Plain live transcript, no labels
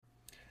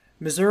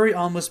Missouri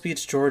almost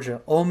beats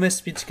Georgia. Ole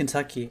Miss beats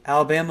Kentucky.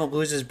 Alabama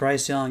loses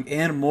Bryce Young,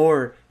 and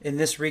more in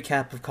this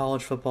recap of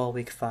College Football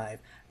Week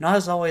 5. Not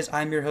as always,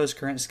 I'm your host,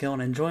 Grant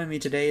Skillen, and joining me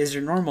today is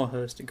your normal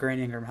host,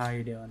 Grant Ingram. How are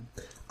you doing?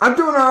 I'm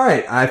doing all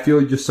right. I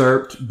feel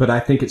usurped, but I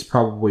think it's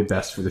probably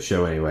best for the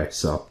show anyway,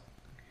 so.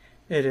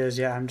 It is,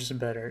 yeah, I'm just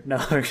better.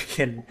 No, I'm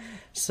kidding.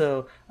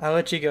 So, I'll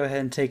let you go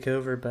ahead and take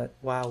over, but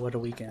wow, what a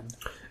weekend.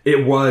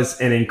 It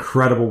was an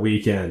incredible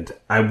weekend.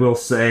 I will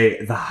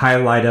say the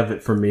highlight of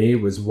it for me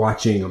was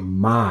watching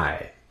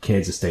my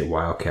Kansas State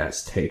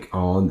Wildcats take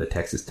on the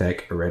Texas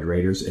Tech Red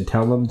Raiders and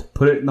tell them to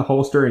put it in the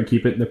holster and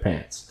keep it in their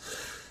pants.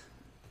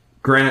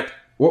 Grant,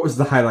 what was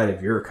the highlight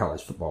of your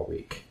college football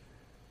week?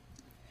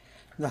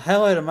 The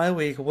highlight of my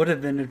week would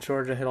have been if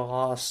Georgia had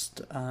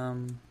lost,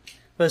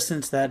 but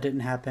since that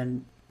didn't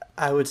happen,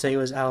 I would say it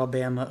was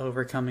Alabama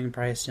overcoming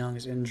Bryce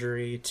Young's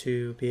injury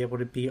to be able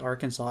to beat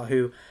Arkansas,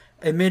 who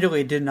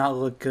admittedly did not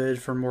look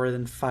good for more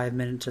than 5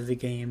 minutes of the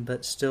game,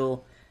 but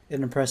still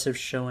an impressive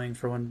showing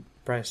for when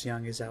Bryce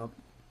Young is out.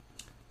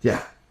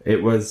 Yeah,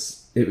 it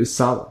was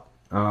solid.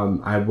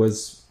 I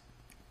was,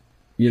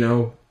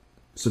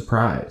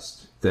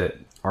 surprised that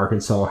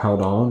Arkansas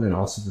held on and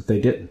also that they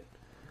didn't.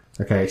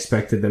 Like, I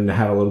expected them to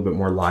have a little bit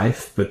more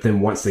life, but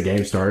then once the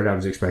game started, I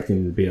was expecting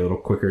them to be a little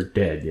quicker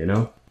dead,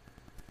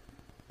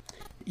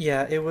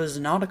 Yeah, it was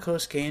not a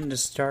close game to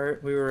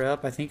start. We were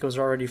up, I think it was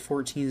already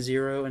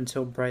 14-0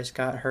 until Bryce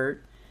got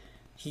hurt.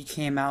 He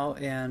came out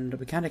and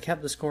we kind of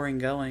kept the scoring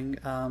going.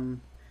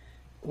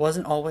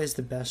 Wasn't always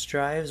the best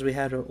drives. We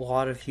had a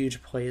lot of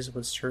huge plays,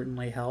 which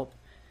certainly helped.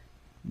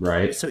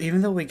 Right. So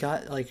even though we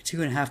got like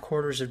 2.5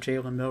 quarters of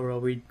Jalen Milroe,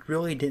 we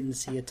really didn't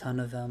see a ton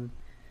of them.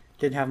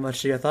 Didn't have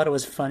much to do. I thought it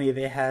was funny.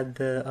 They had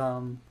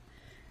the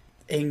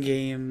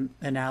in-game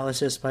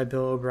analysis by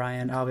Bill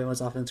O'Brien,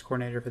 Alabama's offense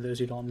coordinator, for those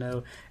who don't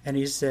know, and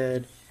he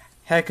said,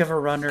 "Heck of a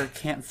runner,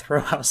 can't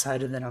throw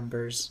outside of the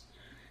numbers."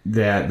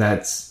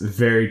 That's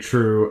very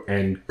true,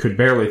 and could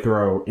barely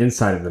throw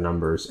inside of the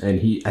numbers.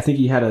 And I think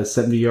he had a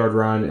 70-yard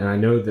run, and I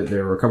know that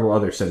there were a couple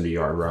other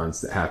 70-yard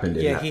runs that happened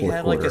in that fourth quarter. Yeah, he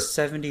had like a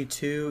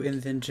 72,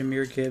 and then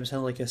Jahmyr Gibbs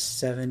had like a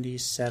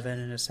 77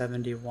 and a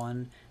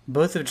 71.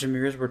 Both of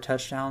Jahmyr's were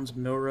touchdowns.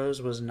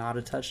 Milroe's was not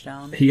a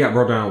touchdown. He got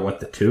brought down at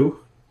the 2?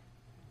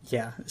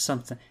 Yeah,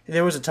 something.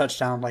 There was a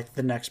touchdown like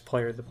the next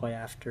player the play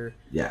after.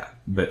 Yeah,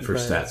 but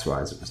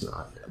stats-wise, it was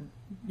not.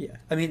 Yeah,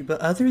 I mean, but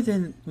other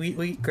than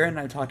Grant and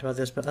I talked about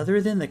this, but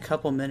other than the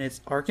couple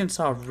minutes,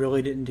 Arkansas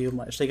really didn't do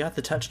much. They got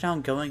the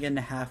touchdown going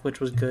into half, which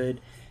was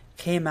good.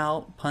 Came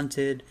out,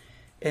 punted,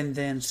 and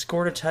then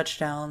scored a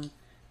touchdown.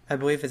 I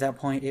believe at that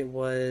point it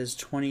was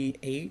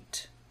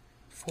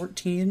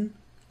 28-14.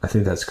 I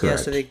think that's correct.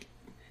 Yeah, so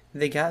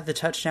they got the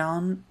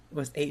touchdown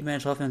with 8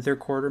 minutes left in the third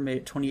quarter, made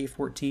it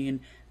 28-14.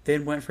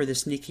 Then went for the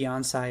sneaky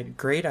onside.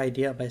 Great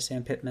idea by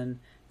Sam Pittman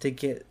to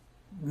get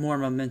more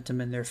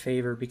momentum in their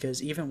favor,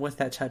 because even with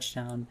that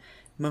touchdown,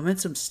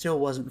 momentum still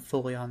wasn't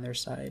fully on their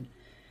side.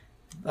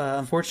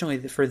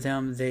 Unfortunately for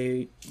them,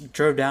 they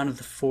drove down to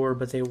the 4,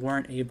 but they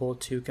weren't able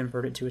to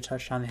convert it to a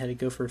touchdown. They had to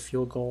go for a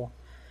field goal.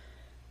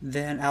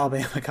 Then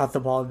Alabama got the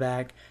ball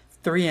back,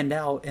 3 and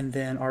out, and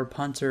then our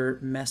punter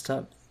messed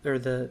up, or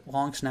the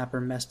long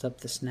snapper messed up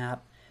the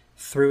snap,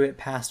 threw it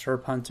past our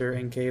punter,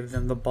 and gave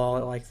them the ball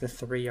at like the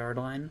 3-yard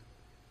line.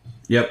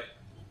 Yep.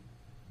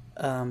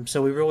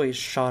 So we really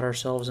shot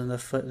ourselves in the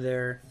foot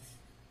there.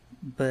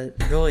 But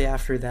really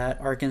after that,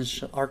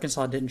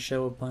 Arkansas didn't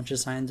show a bunch of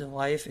signs of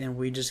life, and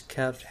we just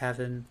kept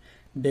having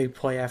big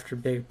play after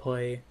big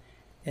play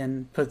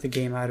and put the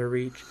game out of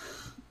reach.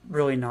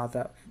 Really not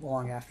that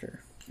long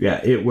after.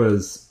 Yeah, it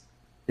was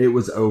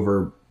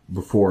over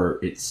before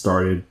it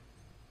started,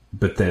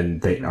 but then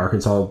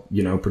Arkansas,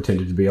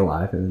 pretended to be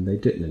alive, and then they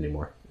didn't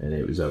anymore, and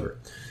it was over.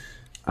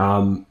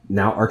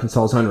 Now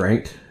Arkansas is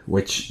unranked,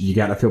 which you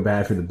got to feel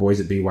bad for the boys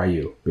at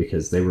BYU,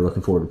 because they were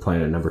looking forward to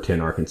playing at number 10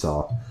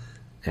 Arkansas,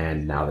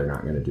 and now they're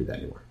not going to do that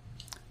anymore.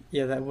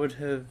 Yeah, that would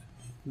have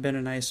been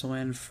a nice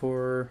win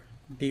for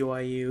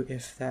BYU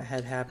if that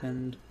had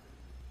happened.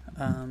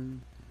 Or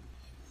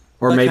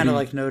maybe kind of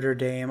like Notre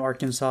Dame,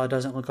 Arkansas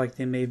doesn't look like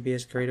they may be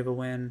as great of a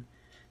win.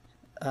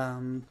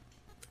 Or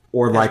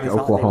like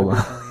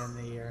Oklahoma.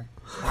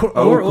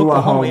 Or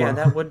Oklahoma, yeah,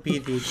 that would be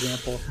the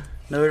example.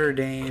 Notre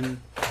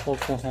Dame,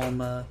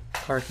 Oklahoma,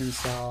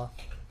 Arkansas.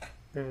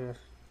 Ugh.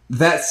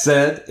 That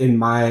said, in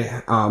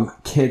my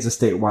Kansas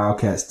State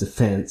Wildcats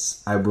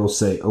defense, I will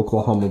say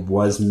Oklahoma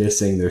was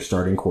missing their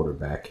starting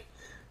quarterback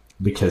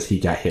because he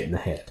got hit in the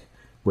head,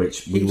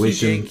 which we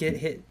wish him... He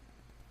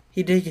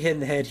did get hit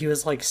in the head. He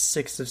was like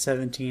 6 of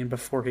 17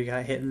 before he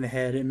got hit in the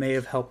head. It may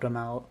have helped him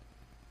out.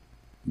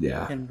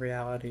 Yeah. In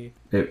reality.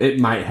 It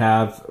might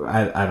have.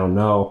 I don't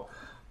know.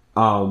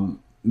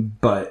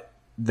 But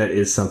that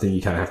is something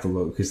you kind of have to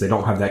look, because they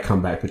don't have that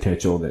comeback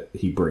potential that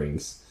he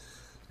brings.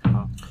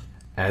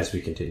 As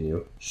we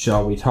continue,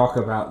 shall we talk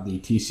about the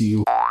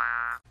TCU?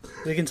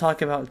 We can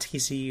talk about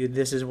TCU.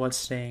 This is what's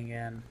staying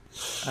in.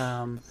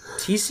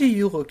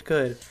 TCU looked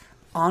good.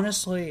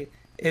 Honestly,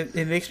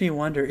 it makes me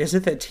wonder, is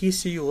it that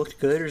TCU looked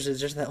good, or is it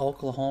just that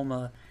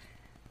Oklahoma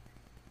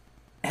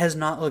has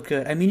not looked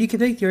good. I mean, you could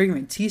make the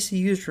argument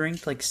TCU's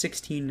ranked like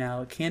 16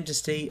 now. Kansas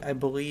State, I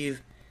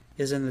believe,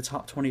 is in the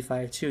top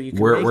 25 too. You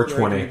can We're make the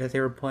 20. argument that they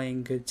were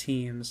playing good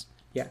teams.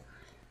 Yeah.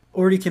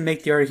 Or you can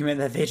make the argument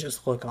that they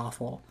just look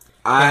awful.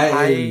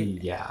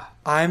 Yeah.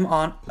 I'm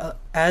on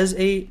as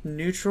a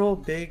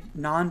neutral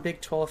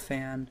non-Big 12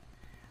 fan,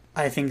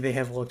 I think they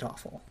have looked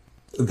awful.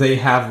 They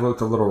have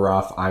looked a little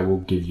rough. I will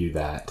give you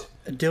that.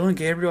 Dillon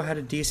Gabriel had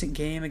a decent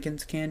game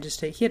against Kansas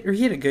State. He had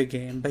a good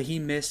game, but he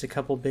missed a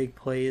couple big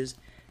plays.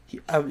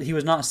 He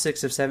was not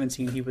 6 of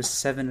 17. He was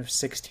 7 of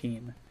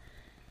 16.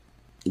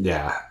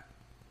 Yeah.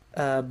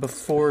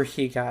 Before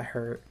he got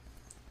hurt.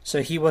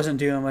 So he wasn't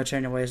doing much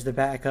anyways. The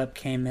backup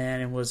came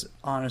in and was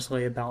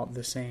honestly about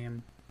the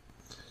same.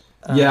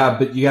 Yeah,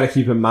 but you got to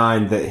keep in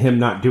mind that him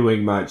not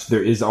doing much,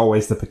 there is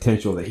always the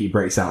potential that he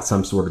breaks out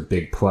some sort of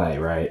big play,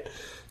 right?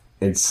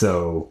 And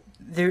so...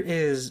 There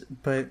is,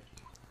 but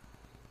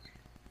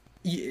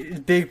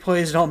big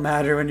plays don't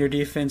matter when your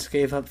defense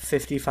gave up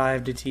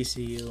 55 to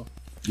TCU.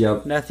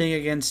 Yep. Nothing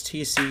against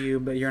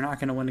TCU, but you're not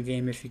going to win a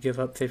game if you give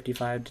up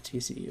 55 to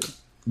TCU.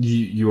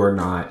 You are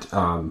not,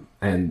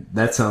 and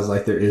that sounds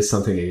like there is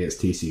something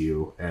against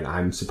TCU, and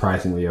I'm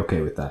surprisingly okay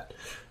with that.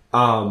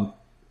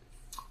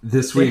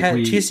 This week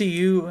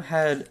TCU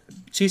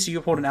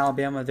pulled in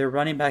Alabama. Their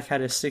running back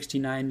had a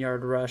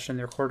 69-yard rush, and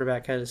their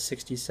quarterback had a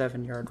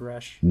 67-yard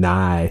rush.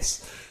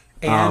 Nice.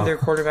 And their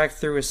quarterback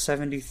threw a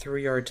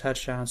 73-yard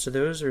touchdown. So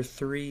those are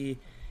 3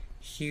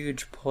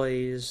 huge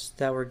plays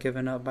that were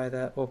given up by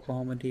that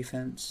Oklahoma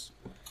defense.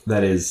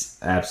 That is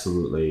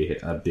absolutely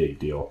a big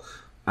deal.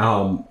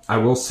 I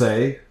will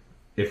say,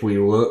 if we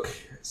look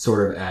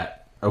sort of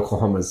at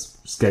Oklahoma's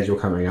schedule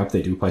coming up,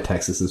 they do play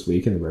Texas this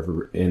week in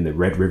the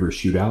Red River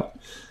Shootout.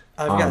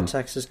 I've got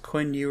Texas.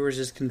 Quinn Ewers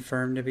is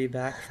confirmed to be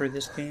back for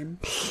this game.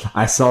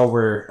 I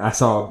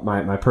saw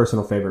my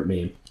personal favorite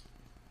meme.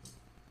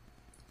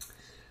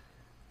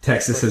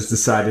 Texas has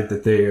decided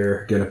that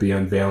they're going to be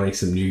unveiling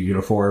some new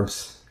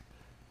uniforms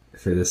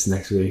for this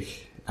next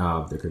week. They're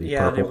going to be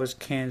purple. Yeah, it was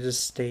Kansas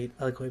State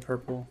ugly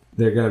purple.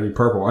 They're going to be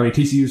purple. I mean,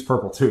 TCU's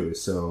purple too,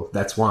 so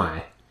that's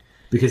why.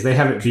 Because they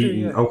haven't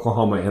beaten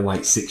Oklahoma in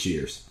like 6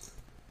 years.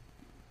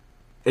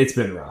 It's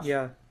been rough.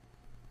 Yeah.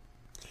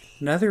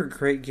 Another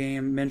great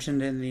game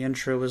mentioned in the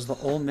intro was the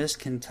Ole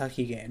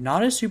Miss-Kentucky game.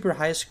 Not a super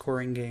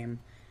high-scoring game,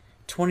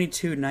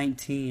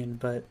 22-19,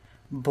 but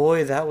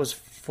boy, that was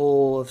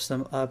full of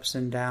some ups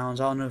and downs.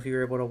 I don't know if you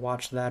were able to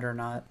watch that or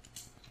not.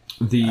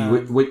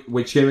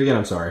 Which game again?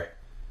 I'm sorry.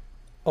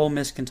 Ole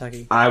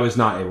Miss-Kentucky. I was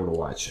not able to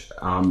watch.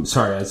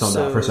 Sorry, I was on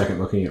that for a second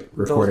looking at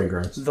recording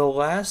grounds. The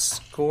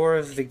last score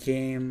of the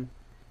game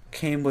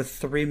came with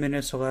 3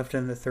 minutes left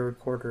in the third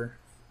quarter.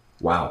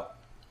 Wow.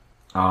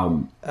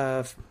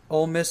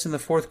 Ole Miss in the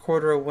fourth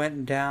quarter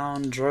went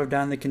down, drove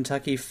down the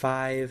Kentucky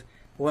 5,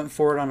 went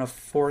forward on a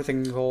 4th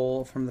and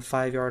goal from the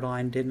 5-yard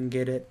line, didn't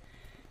get it.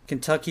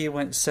 Kentucky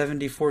went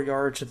 74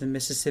 yards to the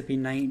Mississippi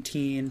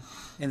 19,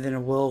 and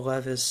then Will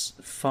Levis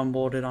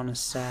fumbled it on a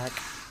sack.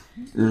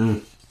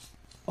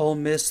 Ole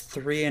Miss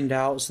 3 and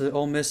out, so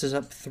Ole Miss is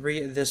up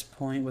 3 at this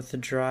point with the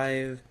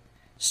drive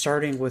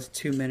starting with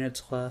 2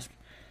 minutes left.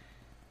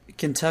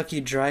 Kentucky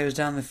drives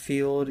down the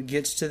field,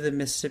 gets to the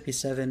Mississippi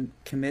 7,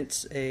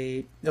 commits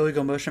a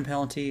illegal motion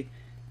penalty,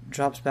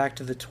 drops back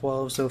to the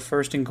 12, so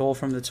 1st and goal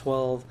from the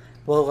 12.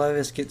 Will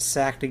Levis gets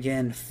sacked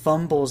again,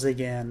 fumbles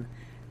again,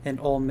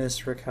 and Ole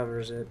Miss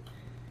recovers it.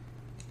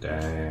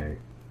 Dang.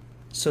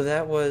 So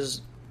that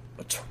was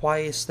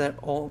twice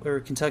that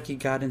Kentucky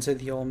got into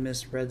the Ole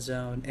Miss red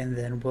zone, and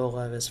then Will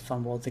Levis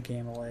fumbled the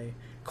game away.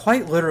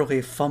 Quite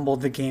literally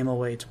fumbled the game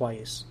away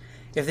twice.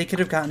 If they could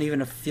have gotten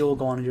even a field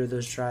goal on either of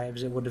those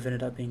drives, it would have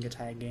ended up being a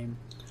tie game.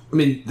 I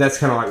mean, that's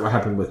kind of like what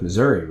happened with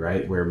Missouri,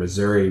 right? Where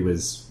Missouri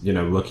was,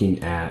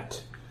 looking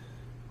at,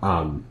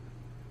 gosh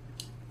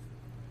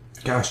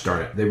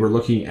darn it, they were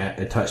looking at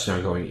a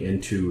touchdown going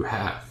into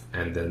half,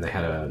 and then they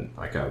had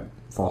a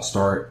false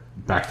start,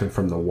 backed them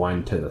from the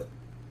 1 to the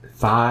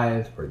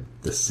 5 or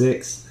the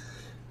 6,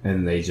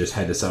 and they just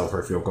had to settle for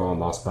a field goal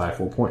and lost by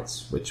 4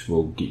 points, which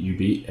will get you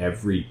beat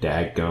every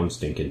daggum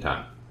stinking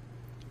time.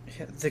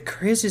 The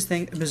craziest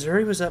thing,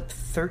 Missouri was up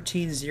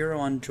 13-0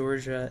 on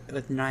Georgia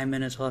with 9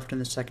 minutes left in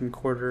the second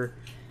quarter.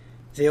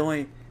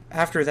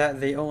 After that,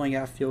 they only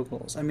got field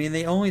goals. I mean,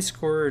 they only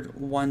scored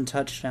 1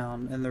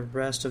 touchdown, and the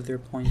rest of their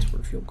points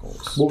were field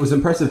goals. What was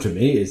impressive to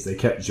me is they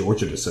kept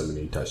Georgia to so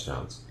many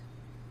touchdowns.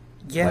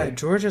 Yeah,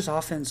 Georgia's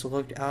offense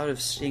looked out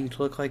of sync,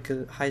 looked like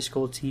a high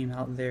school team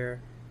out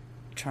there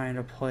trying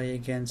to play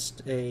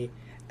against a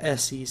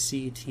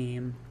SEC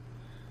team.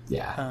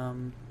 Yeah.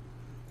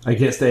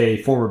 Against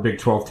a former Big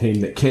 12 team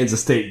that Kansas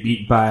State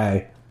beat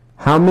by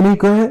how many,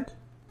 Grant?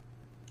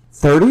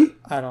 30?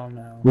 I don't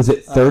know. Was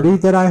it 30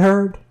 that I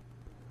heard?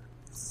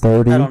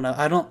 30? I don't know.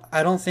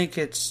 I don't think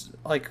it's,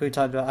 like we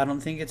talked about, I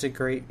don't think it's a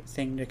great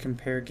thing to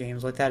compare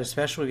games like that,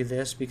 especially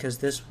this, because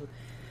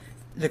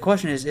the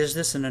question is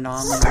this an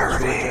anomaly in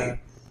Georgia,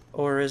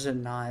 or is it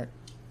not?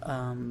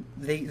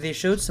 They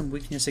showed some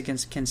weakness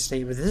against Kent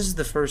State, but this is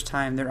the first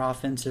time their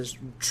offense has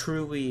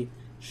truly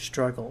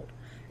struggled.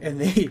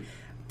 And they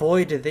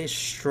boy, did they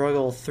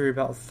struggle through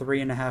about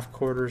 3.5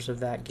 quarters of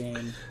that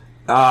game.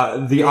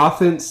 The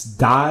offense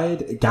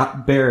died,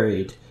 got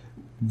buried,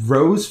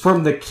 rose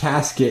from the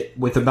casket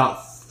with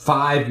about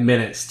 5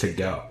 minutes to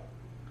go.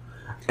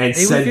 And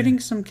they were getting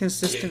some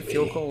consistent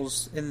field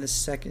goals in the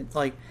second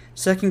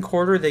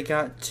quarter. They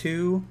got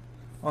 2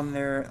 on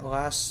their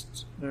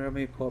last. Let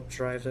me pull up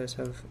drives. I just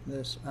have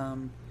this.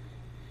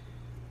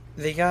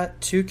 They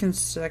got 2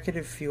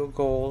 consecutive field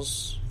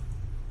goals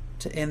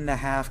to end the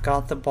half.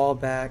 Got the ball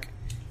back.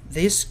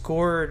 They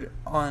scored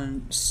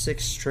on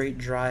 6 straight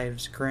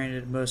drives.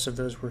 Granted, most of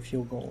those were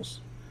field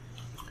goals.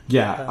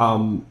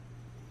 Yeah.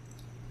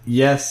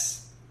 Yes.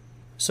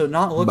 So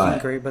not looking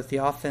great, but the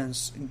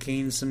offense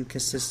gained some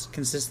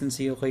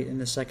consistency late in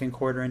the second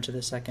quarter into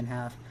the second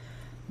half.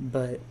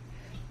 But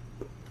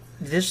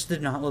this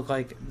did not look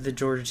like the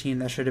Georgia team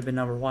that should have been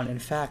number 1. In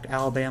fact,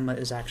 Alabama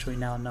is actually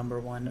now number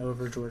 1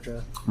 over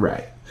Georgia.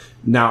 Right.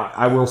 Now,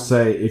 I will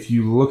say, if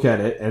you look at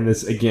it, and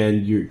this,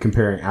 again, you're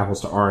comparing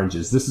apples to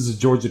oranges, this is a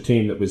Georgia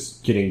team that was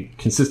getting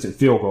consistent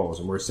field goals,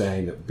 and we're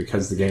saying that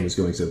because the game was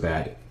going so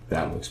bad,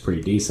 that looks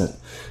pretty decent.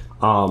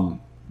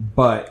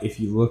 But if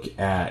you look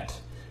at,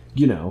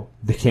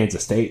 the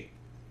Kansas State.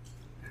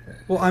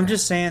 Well, I'm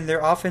just saying their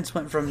offense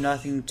went from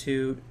nothing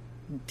to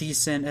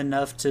decent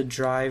enough to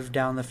drive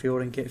down the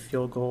field and get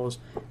field goals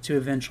to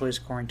eventually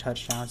scoring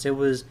touchdowns.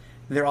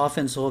 Their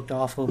offense looked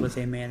awful, but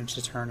they managed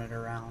to turn it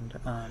around.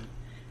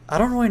 I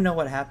don't really know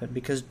what happened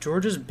because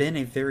Georgia's been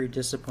a very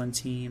disciplined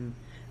team,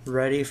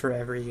 ready for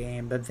every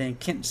game. But then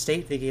Kent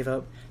State, they gave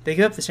up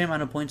the same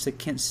amount of points that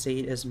Kent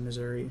State as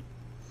Missouri.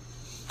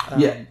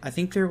 I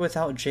think they're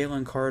without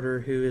Jalen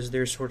Carter, who is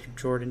their sort of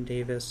Jordan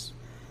Davis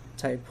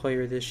type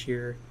player this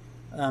year.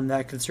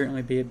 That could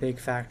certainly be a big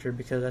factor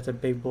because that's a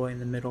big boy in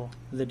the middle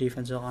of the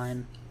defensive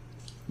line.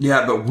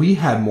 Yeah, but we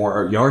had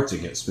more yards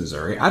against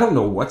Missouri. I don't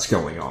know what's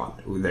going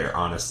on there,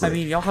 honestly. I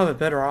mean, y'all have a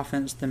better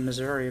offense than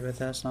Missouri, but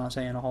that's not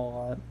saying a whole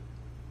lot.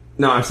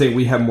 No, I'm saying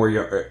we have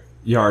more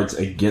yards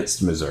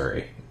against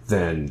Missouri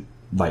than,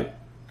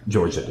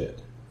 Georgia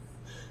did.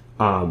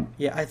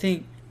 Yeah, I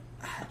think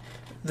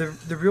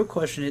the real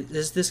question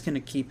is this going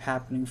to keep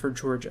happening for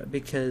Georgia?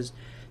 Because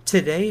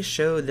today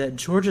showed that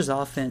Georgia's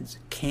offense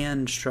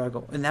can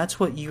struggle, and that's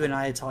what you and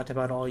I had talked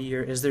about all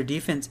year, is their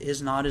defense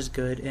is not as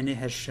good, and it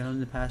has shown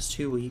the past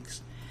 2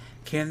 weeks.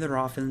 Can their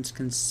offense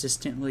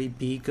consistently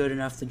be good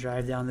enough to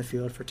drive down the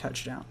field for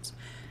touchdowns?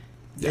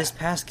 Yeah. This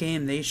past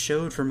game, they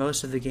showed for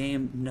most of the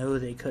game, no,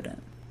 they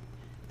couldn't.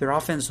 Their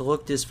offense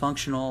looked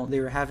dysfunctional. They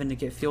were having to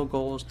get field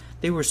goals.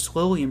 They were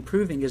slowly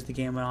improving as the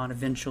game went on,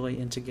 eventually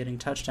into getting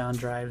touchdown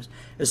drives,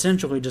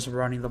 essentially just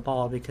running the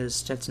ball because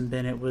Stetson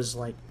Bennett was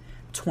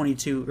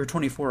 22 or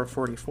 24 or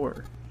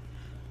 44.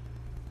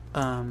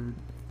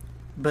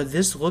 But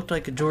this looked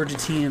like a Georgia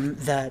team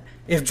that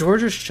if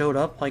Georgia showed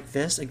up like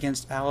this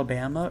against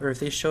Alabama, or if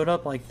they showed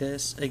up like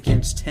this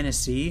against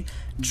Tennessee,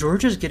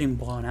 Georgia's getting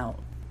blown out.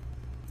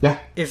 Yeah.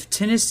 If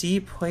Tennessee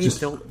played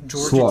the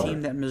Georgia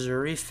team that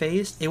Missouri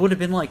faced, it would have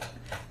been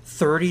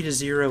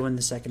 30-0 in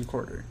the second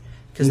quarter.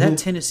 Because that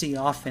Tennessee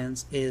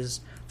offense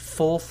is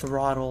full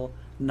throttle,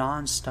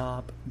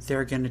 nonstop.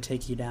 They're going to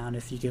take you down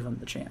if you give them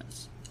the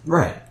chance.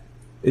 Right.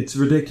 It's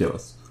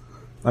ridiculous.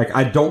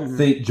 I don't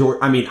think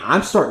Georgia... I mean,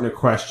 I'm starting to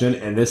question,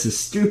 and this is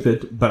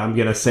stupid, but I'm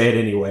going to say it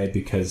anyway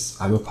because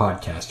I'm a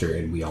podcaster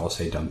and we all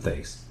say dumb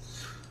things.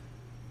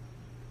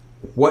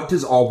 What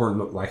does Auburn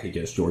look like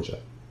against Georgia?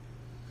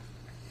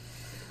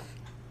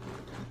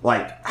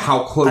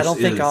 How close I don't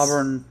think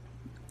Auburn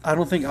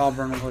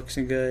looks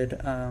good.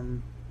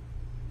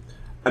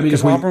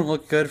 Because Auburn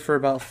looked good for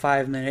about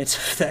 5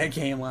 minutes of that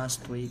game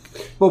last week.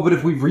 Well, but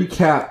if we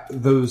recap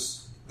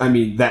those... I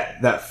mean,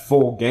 that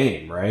full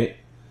game, right?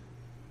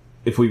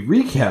 If we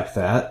recap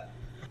that,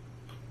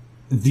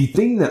 the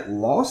thing that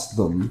lost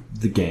them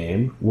the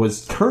game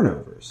was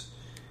turnovers.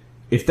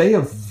 If they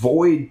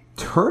avoid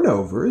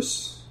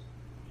turnovers,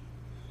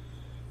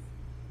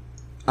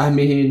 I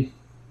mean,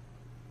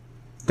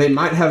 they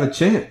might have a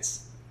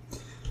chance.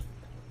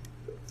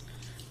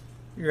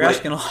 You're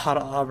asking a lot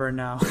of Auburn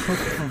now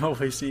from what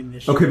we've seen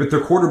this year. Okay, but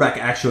their quarterback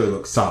actually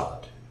looked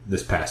solid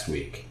this past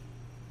week.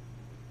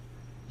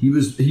 He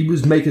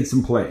was making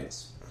some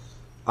plays.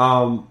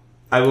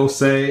 I will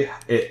say,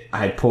 I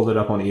had pulled it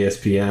up on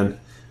ESPN.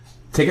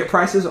 Ticket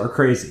prices are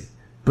crazy,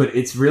 but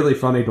it's really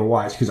funny to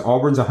watch because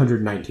Auburn's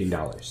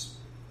 $119.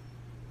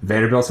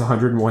 Vanderbilt's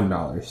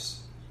 $101.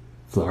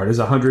 Florida's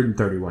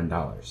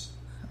 $131.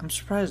 I'm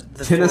surprised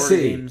the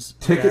Tennessee, games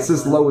tickets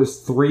as low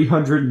as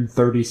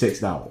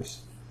 $336.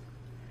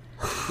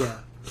 Yeah.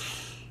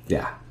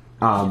 Yeah.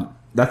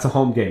 That's a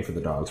home game for the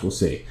Dogs. We'll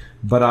see.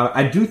 But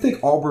I do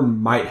think Auburn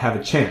might have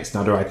a chance.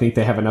 Now, do I think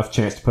they have enough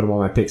chance to put them on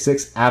my pick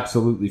six?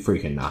 Absolutely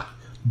freaking not.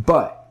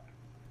 But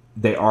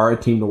they are a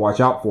team to watch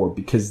out for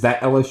because that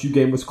LSU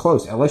game was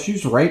close.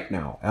 LSU's ranked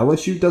now.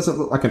 LSU doesn't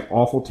look like an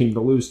awful team to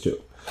lose to.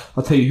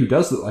 I'll tell you who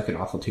does look like an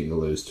awful team to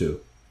lose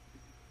to.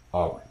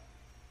 Auburn.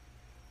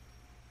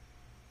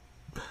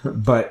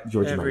 But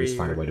Georgia might just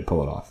find a way to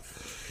pull it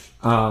off.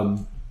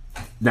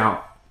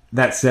 Now,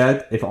 that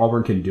said, if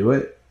Auburn can do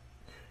it,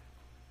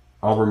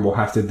 Auburn will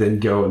have to then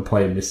go and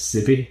play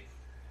Mississippi,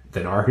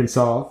 then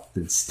Arkansas,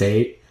 then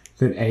State,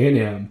 then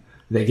A&M.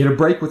 They get a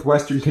break with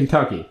Western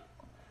Kentucky.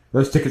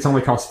 Those tickets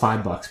only cost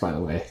 $5, by the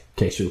way, in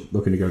case you're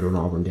looking to go to an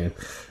Auburn game.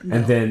 No.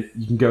 And then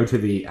you can go to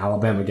the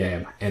Alabama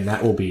game, and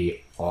that will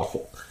be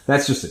awful.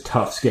 That's just a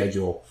tough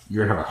schedule.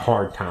 You're going to have a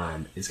hard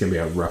time. It's going to be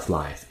a rough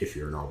life if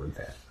you're an Auburn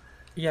fan.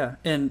 Yeah,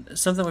 and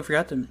something we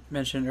forgot to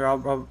mention,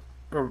 or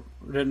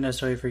didn't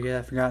necessarily forget,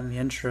 I forgot in the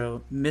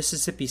intro,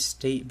 Mississippi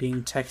State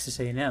being Texas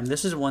A&M.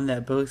 This is one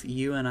that both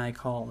you and I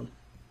called.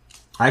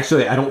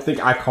 Actually, I don't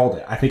think I called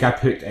it. I think I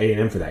picked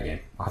A&M for that game.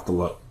 I'll have to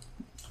look.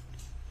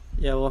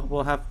 Yeah,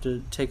 we'll have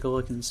to take a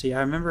look and see. I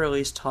remember at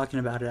least talking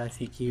about it. I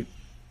think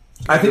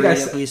I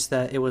said at least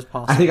that it was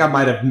possible. I think I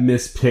might have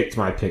mispicked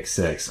my pick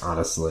 6.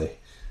 Honestly,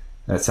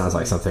 that sounds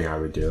like something I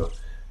would do.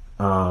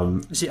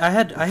 See, I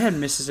had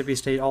Mississippi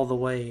State all the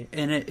way,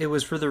 and it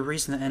was for the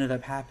reason that ended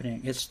up happening.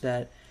 It's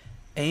that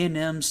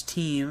A&M's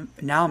team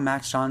now.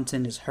 Max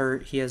Johnson is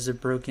hurt. He has a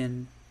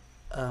broken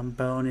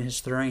bone in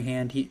his throwing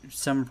hand.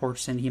 Some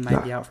reports saying he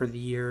might be out for the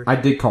year. I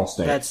did call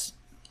State. That's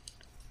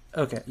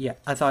okay. Yeah,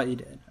 I thought you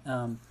did.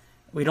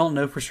 We don't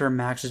know for sure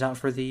Max is out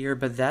for the year,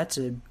 but that's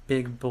a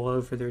big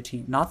blow for their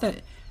team. Not that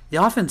the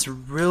offense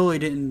really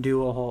didn't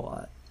do a whole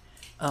lot,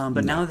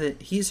 but now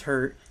that he's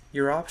hurt,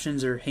 your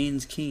options are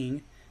Haynes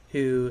King,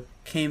 who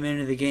came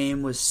into the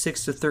game with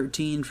 6 of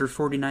 13 for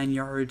 49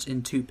 yards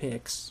and 2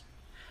 picks.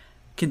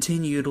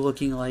 Continued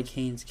looking like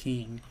Haynes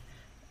King.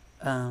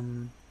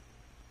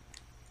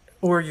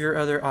 Or your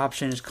other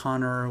option is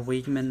Connor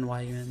Weigman.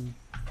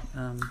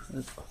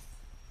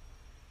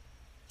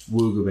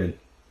 Woogaman.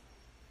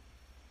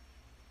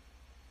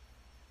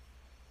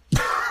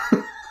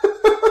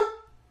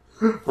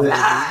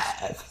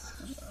 Live.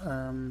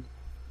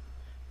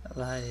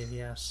 Live,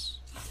 yes.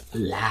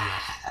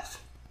 Live.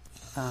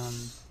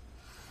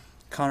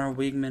 Connor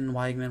Weigman,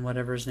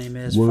 whatever his name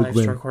is, Woogman.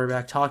 5-star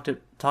quarterback.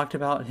 Talked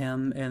about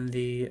him in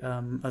the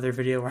other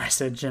video where I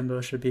said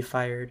Jimbo should be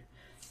fired.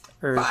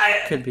 Or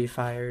could be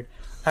fired.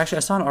 Actually,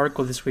 I saw an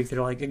article this week that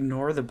are like,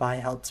 ignore the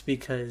buyouts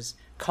because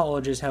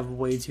colleges have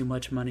way too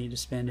much money to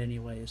spend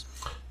anyways.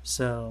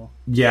 So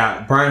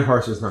yeah, Brian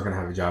Parsons not going to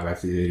have a job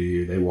after the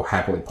year. They will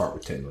happily part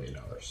with $10 million.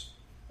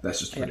 That's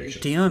just a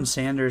prediction. Deion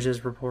Sanders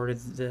is reported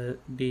to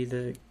be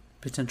the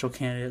potential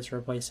candidates to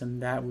replace him.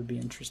 That would be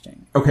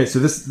interesting. Okay, so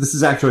this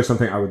is actually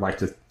something I would like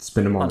to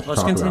spend a moment to talk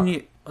about.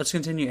 Let's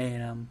continue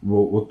A&M.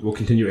 We'll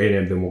continue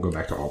A&M, then we'll go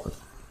back to Auburn.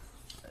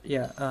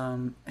 Yeah,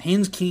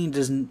 Haynes King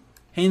does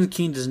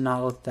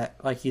not look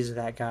like he's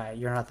that guy.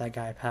 You're not that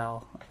guy,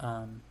 pal.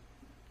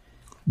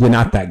 You're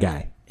not that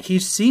guy. He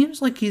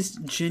seems like he's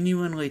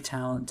genuinely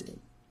talented.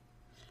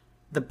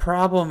 The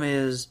problem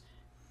is,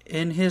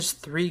 in his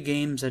 3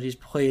 games that he's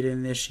played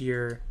in this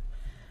year,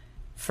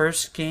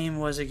 first game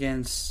was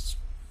against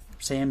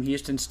Sam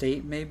Houston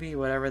State, maybe,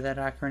 whatever that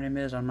acronym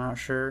is, I'm not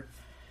sure.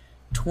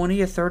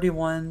 20 of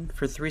 31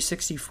 for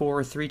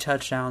 364, 3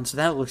 touchdowns, so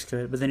that looks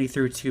good, but then he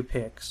threw 2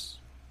 picks.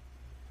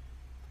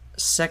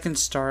 Second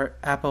start,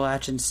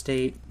 Appalachian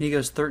State, he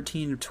goes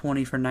 13 of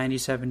 20 for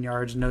 97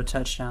 yards, no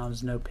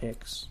touchdowns, no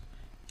picks.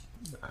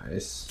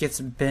 Nice. Gets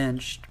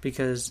benched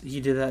because he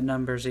did that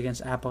numbers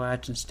against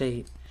Appalachian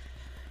State.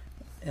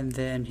 And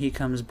then he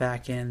comes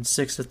back in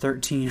 6 of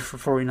 13 for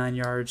 49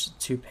 yards,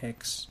 2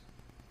 picks.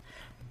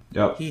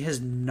 Yep. He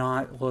has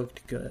not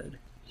looked good.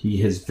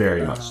 He has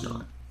very much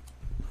not.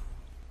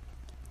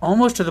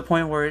 Almost to the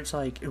point where it's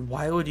like,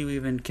 why would you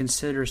even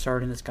consider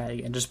starting this guy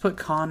again? Just put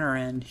Connor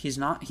in.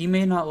 He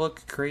may not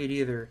look great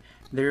either.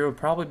 There will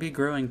probably be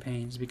growing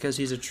pains because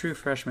he's a true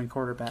freshman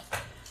quarterback.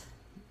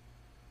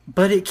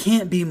 But it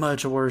can't be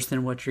much worse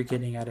than what you're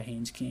getting out of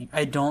Haynes King.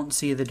 I don't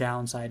see the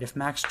downside. If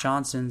Max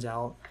Johnson's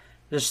out,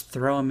 just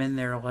throw him in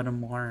there and let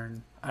him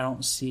learn. I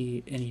don't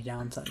see any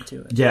downside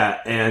to it.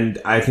 Yeah,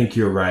 and I think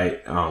you're right.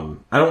 I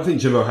don't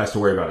think Jimbo has to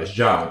worry about his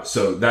job,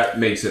 so that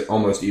makes it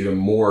almost even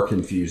more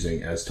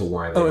confusing as to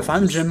why. If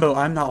I'm Jimbo,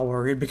 I'm not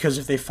worried because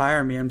if they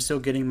fire me, I'm still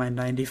getting my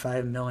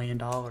 $95 million.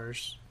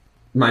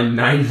 My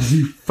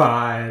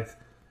 95.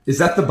 Is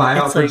that the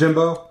buyout for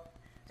Jimbo?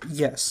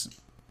 Yes.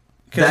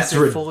 That's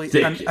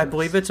ridiculous. I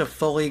believe it's a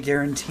fully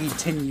guaranteed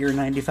 10-year,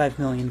 $95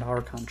 million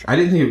contract. I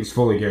didn't think it was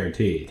fully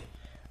guaranteed.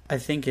 I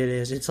think it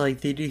is. It's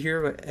like, did you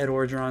hear what Ed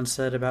Orgeron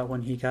said about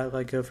when he got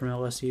let go from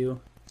LSU?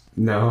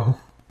 No.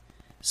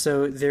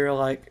 So they're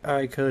like, all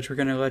right, coach, we're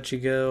going to let you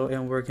go,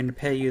 and we're going to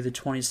pay you the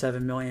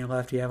 $27 million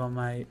left you have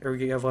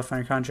left on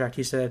your contract.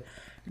 He said,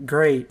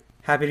 great,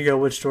 happy to go.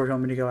 Which store do you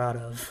want me to go out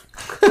of?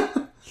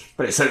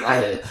 But he said,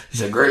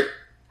 great,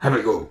 happy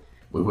to go.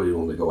 What do you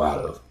want me to go out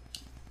of?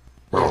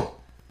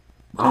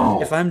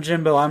 Oh. If I'm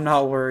Jimbo, I'm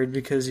not worried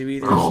because you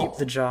either keep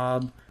the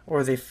job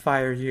or they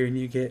fire you and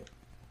you get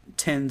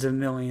tens of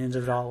millions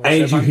of dollars.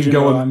 And you can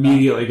go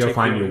immediately go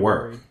find your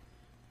work.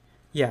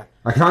 Yeah.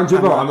 Like on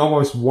Jimbo, I'm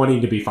almost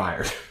wanting to be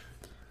fired.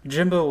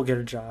 Jimbo will get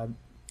a job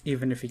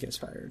even if he gets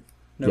fired.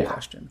 No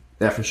question.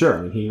 Yeah, for sure.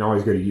 I mean, he can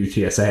always go to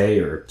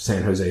UTSA or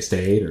San Jose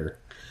State or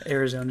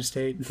Arizona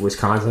State.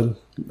 Wisconsin.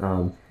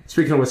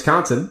 Speaking of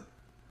Wisconsin,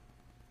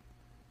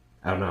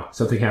 I don't know.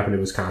 Something happened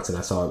in Wisconsin.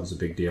 I saw it was a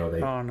big deal.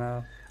 Oh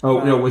no.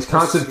 No,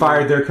 Wisconsin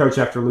fired their coach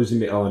after losing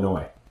to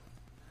Illinois.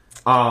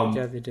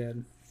 Yeah, they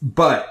did.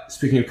 But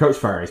speaking of coach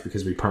firings,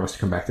 because we promised to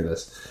come back to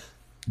this,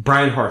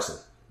 Brian Harsin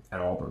at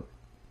Auburn.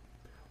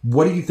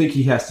 What do you think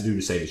he has to do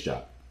to save his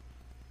job?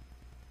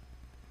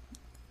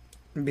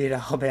 Beat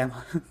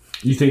Alabama.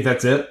 You think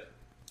that's it?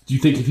 Do you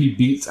think if he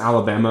beats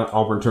Alabama,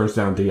 Auburn turns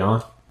down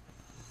Deion?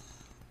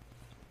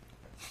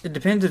 It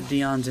depends if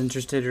Deion's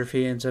interested or if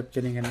he ends up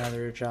getting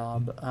another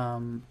job.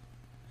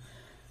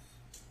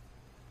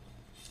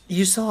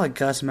 You saw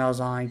Gus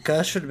Malzahn.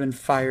 Gus should have been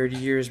fired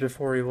years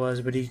before he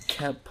was, but he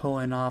kept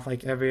pulling off,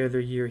 like every other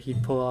year,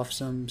 he'd pull off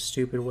some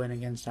stupid win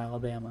against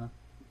Alabama.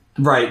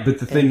 Right, but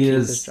the thing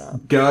is,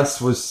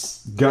 Gus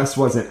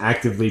wasn't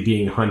actively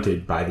being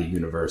hunted by the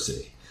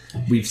university.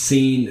 We've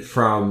seen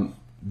from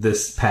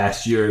this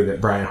past year that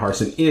Brian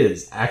Harsin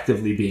is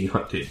actively being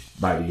hunted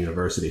by the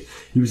university.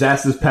 He was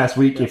asked this past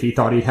week if he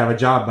thought he'd have a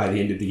job by the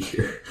end of the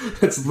year.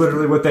 That's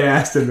literally what they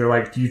asked him. They're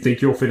like, do you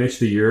think you'll finish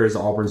the year as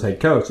Auburn's head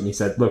coach? And he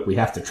said, look, we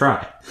have to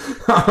try.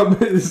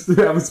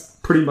 That was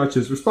pretty much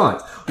his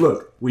response.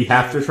 Look, we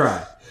have to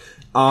try.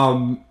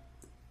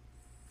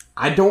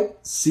 I don't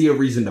see a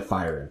reason to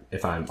fire him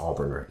if I'm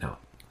Auburn right now.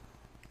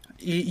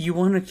 You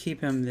want to keep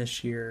him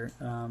this year.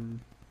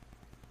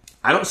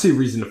 I don't see a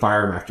reason to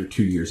fire him after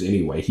 2 years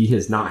anyway. He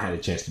has not had a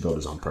chance to build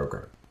his own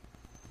program.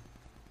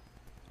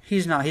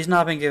 He's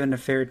not been given a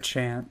fair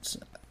chance.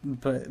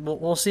 But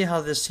we'll see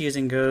how this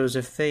season goes.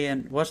 If they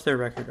end, what's their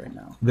record right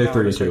now? They're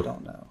 3-2. I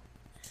don't know.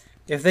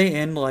 If they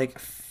end like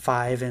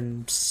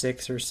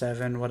 5-6 or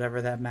 7,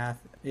 whatever that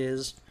math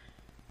is,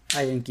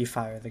 I think you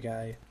fire the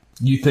guy.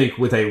 You think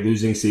with a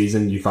losing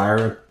season you fire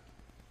him?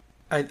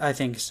 I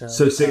think so.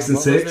 So 6-6.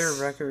 What was their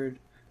record?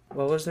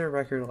 What was their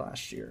record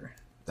last year?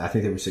 I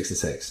think they were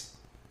 6-6.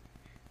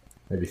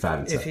 Maybe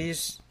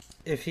 5-7.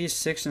 If he's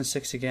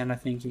 6-6 again, I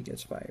think he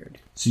gets fired.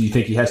 So you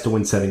think he has to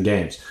win 7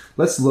 games?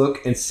 Let's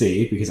look and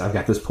see, because I've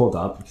got this pulled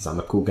up because I'm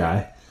a cool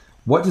guy.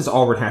 What does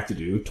Auburn have to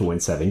do to win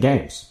 7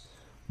 games?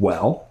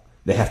 Well,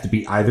 they have to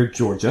beat either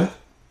Georgia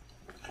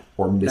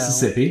or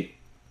Mississippi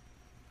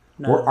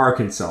or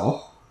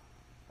Arkansas.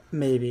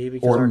 Maybe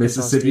because or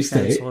Arkansas's Mississippi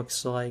defense State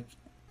looks like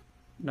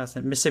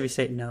nothing. Mississippi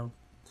State, no.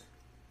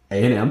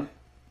 A&M.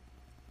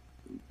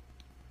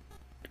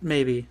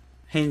 Maybe.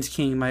 Haynes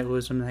King might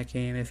lose him that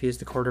game if he's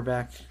the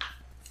quarterback.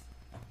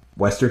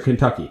 Western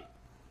Kentucky.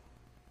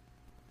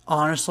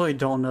 Honestly,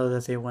 don't know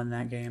that they win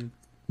that game.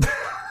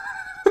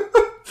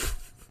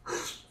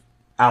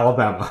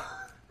 Alabama.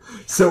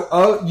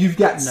 So you've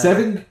got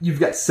 7. You've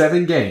got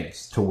 7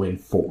 games to win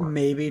 4.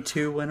 Maybe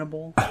 2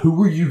 winnable.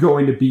 Who are you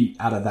going to beat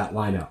out of that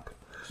lineup?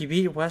 You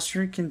beat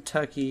Western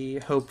Kentucky,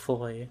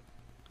 hopefully,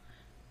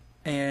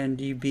 and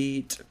you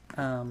beat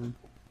what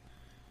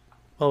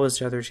was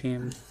the other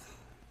team?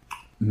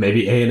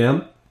 Maybe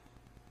A&M.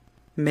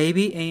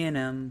 Maybe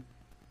A&M.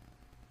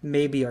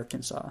 Maybe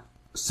Arkansas.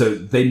 So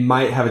they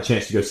might have a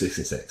chance to go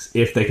 6-6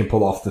 if they can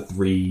pull off the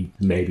 3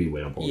 maybe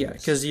winnable. Yeah,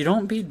 because you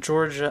don't beat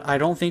Georgia. I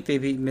don't think they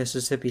beat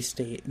Mississippi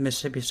State.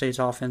 Mississippi State's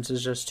offense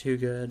is just too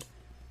good.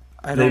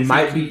 They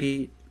might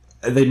beat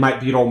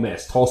Ole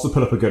Miss. Tulsa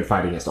put up a good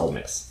fight against Ole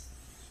Miss.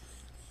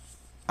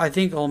 I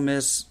think Ole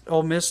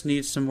Miss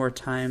needs some more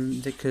time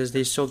because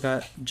they still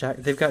got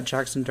they've got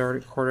Jackson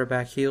Dart at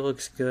quarterback. He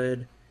looks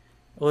good.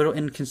 A little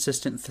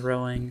inconsistent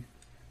throwing,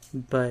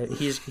 but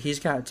he's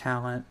got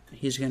talent.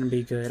 He's going to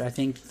be good. I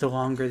think the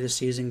longer the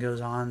season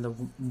goes on, the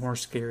more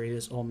scary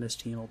this Ole Miss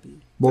team will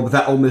be. Well, with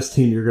that Ole Miss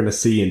team, you're going to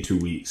see in 2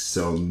 weeks,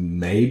 so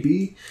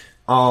maybe.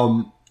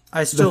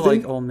 I still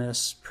like Ole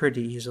Miss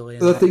pretty easily.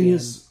 The thing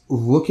is,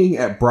 looking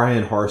at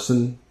Brian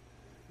Harsin,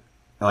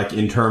 like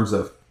in terms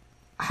of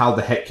how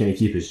the heck can he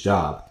keep his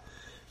job,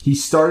 he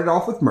started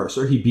off with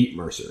Mercer. He beat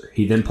Mercer.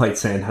 He then played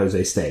San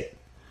Jose State.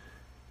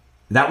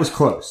 That was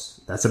close.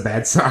 That's a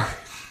bad sign.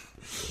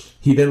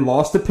 He then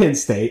lost to Penn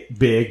State,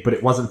 big, but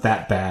it wasn't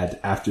that bad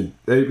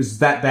it was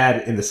that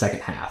bad in the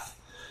second half.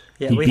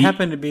 Yeah, we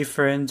happen to be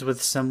friends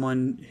with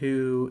someone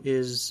who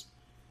is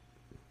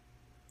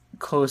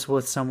close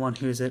with someone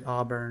who's at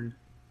Auburn,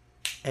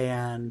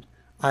 and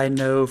I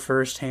know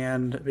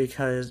firsthand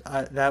because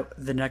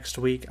the next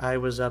week I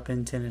was up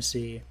in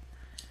Tennessee.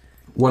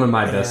 One of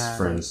my best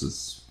friends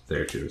is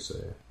there too, so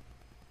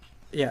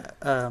yeah.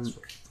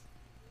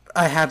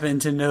 I happen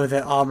to know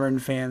that Auburn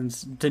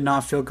fans did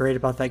not feel great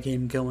about that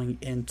game going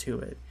into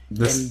it,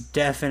 and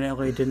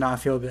definitely did not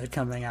feel good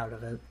coming out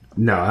of it.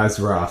 No, that's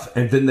rough.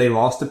 And then they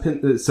lost to Penn.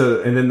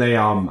 And then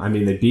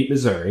they beat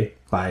Missouri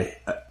by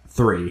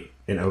 3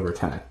 in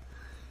overtime.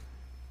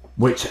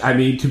 Which,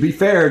 to be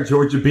fair,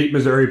 Georgia beat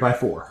Missouri by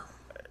 4.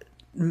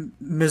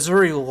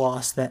 Missouri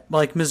lost that.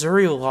 Like,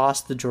 Missouri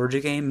lost the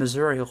Georgia game.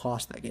 Missouri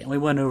lost that game. We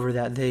went over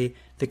that. The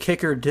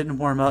kicker didn't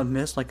warm up,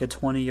 missed like a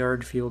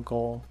 20-yard field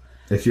goal.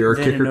 If you're a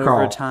then kicker in call.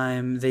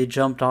 Overtime, they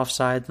jumped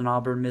offsides and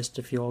Auburn missed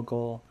a field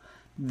goal.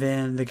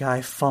 Then the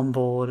guy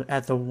fumbled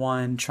at the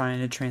 1 trying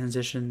to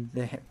transition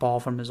the ball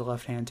from his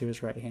left hand to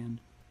his right hand.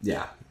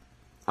 Yeah.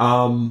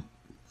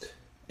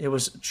 It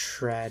was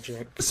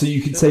tragic. So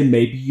you could say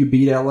maybe you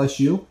beat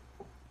LSU?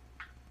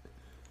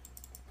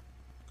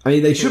 I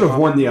mean, they should have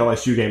won the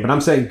LSU game, but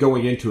I'm saying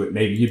going into it,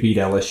 maybe you beat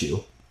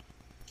LSU.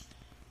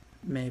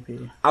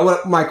 Maybe.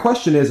 My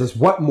question is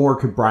what more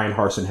could Brian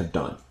Harsin have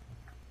done?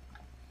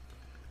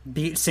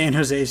 Beat San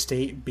Jose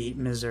State, beat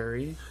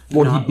Missouri.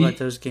 Well, not let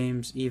those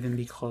games even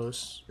be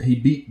close. He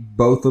beat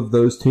both of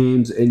those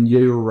teams, and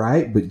you're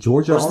right, but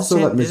Georgia also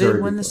let Missouri. Did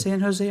they win the San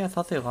Jose? I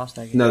thought they lost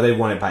that game. No, they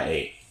won it by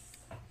 8.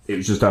 It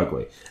was just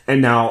ugly.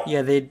 And now...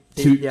 Yeah,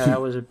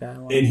 that was a bad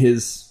one.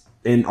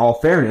 In all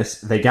fairness,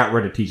 they got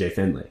rid of TJ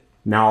Finley.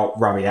 Now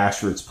Robbie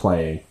Ashford's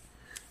playing.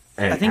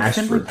 And I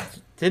think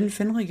didn't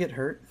Finley get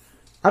hurt?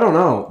 I don't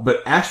know,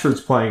 but Ashford's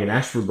playing, and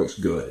Ashford looks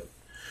good.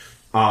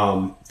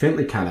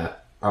 Finley kind of...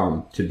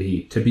 to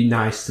be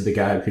nice to the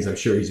guy, because I'm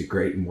sure he's a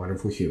great and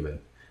wonderful human.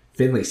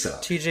 Finley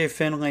sucks. TJ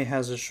Finley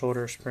has a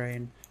shoulder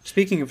sprain.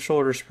 Speaking of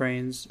shoulder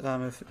sprains,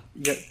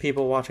 if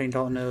people watching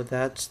don't know,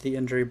 that's the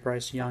injury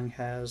Bryce Young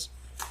has.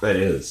 That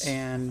is.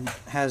 And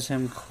has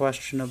him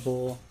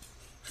questionable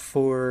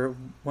for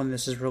when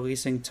this is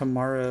releasing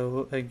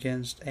tomorrow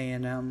against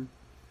A&M.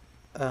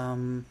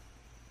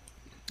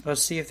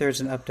 Let's see if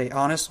there's an update.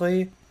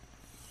 Honestly,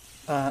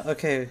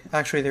 okay,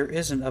 actually there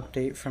is an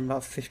update from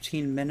about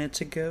 15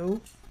 minutes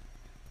ago.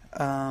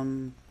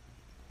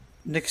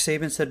 Nick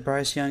Saban said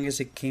Bryce Young is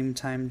a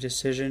game-time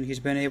decision. He's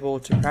been able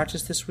to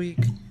practice this week.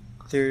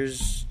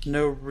 There's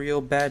no real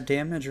bad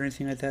damage or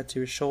anything like that to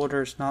his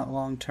shoulder. It's not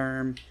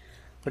long-term,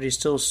 but he's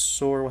still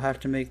sore. We'll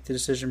have to make the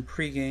decision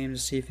pre-game to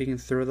see if he can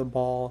throw the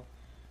ball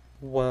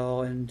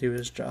well and do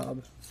his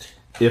job.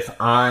 If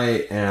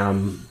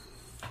I'm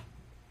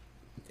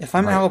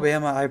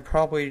Alabama, I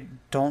probably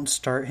don't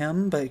start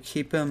him, but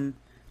keep him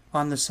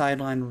on the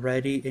sideline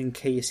ready in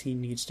case he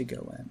needs to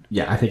go in.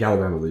 Yeah, I think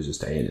Alabama loses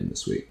to A&M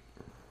this week.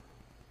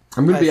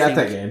 I'm going to be at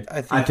that game.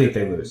 I think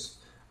they lose.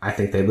 I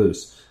think they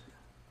lose.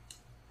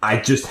 I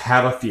just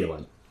have a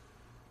feeling.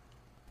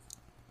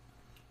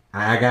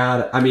 I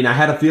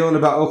had a feeling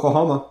about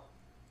Oklahoma.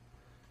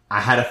 I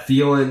had a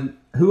feeling.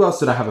 Who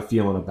else did I have a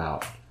feeling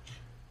about?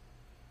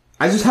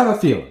 I just have a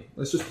feeling.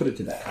 Let's just put it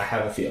to that. I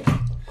have a feeling.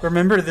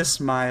 Remember this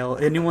smile.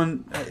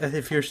 Anyone,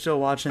 if you're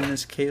still watching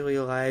this,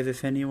 Kaylee Live,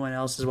 if anyone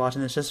else is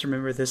watching this, just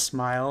remember this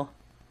smile.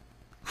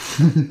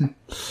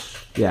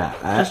 Yeah,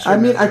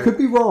 I could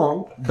be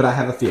wrong, but I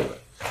have a feeling.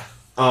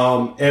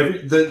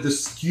 The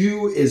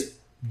skew is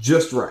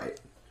just right.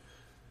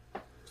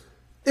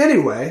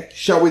 Anyway,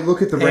 shall we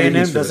look at the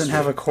ratings? A&M doesn't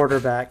have a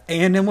quarterback.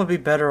 A&M would be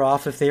better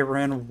off if they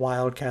ran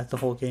Wildcat the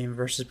whole game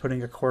versus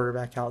putting a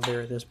quarterback out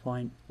there at this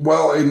point.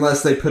 Well,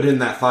 unless they put in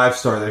that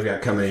 5-star they've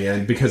got coming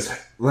in, because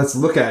let's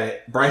look at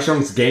it. Bryce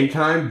Young's game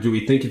time. Do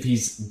we think if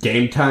he's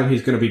game time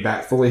he's going to be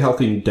back fully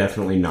healthy?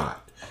 Definitely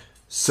not.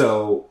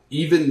 So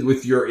even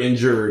with your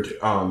injured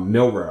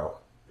Milroe,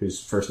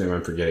 whose first name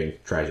I'm forgetting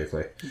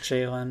tragically,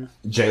 Jalen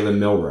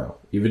Milroe,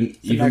 even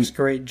next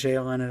great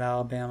Jalen at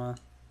Alabama,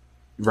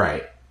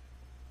 right?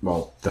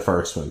 Well, the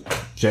first one,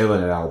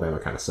 Jalen at Alabama,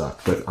 kind of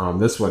sucked, but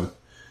this one,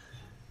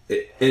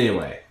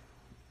 anyway,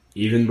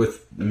 even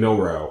with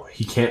Milroe,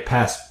 he can't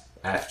pass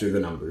after the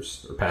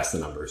numbers or past the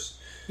numbers.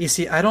 You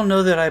see, I don't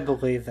know that I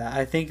believe that.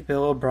 I think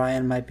Bill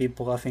O'Brien might be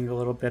bluffing a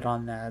little bit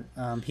on that.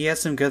 He had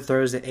some good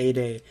throws at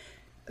A-Day.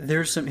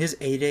 His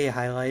A-Day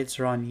highlights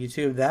are on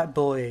YouTube. That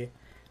boy,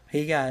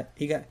 he got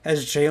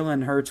as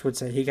Jalen Hurts would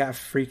say, he got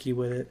freaky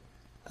with it.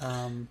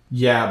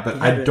 Yeah,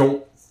 but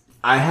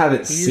I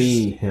haven't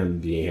seen him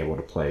being able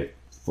to play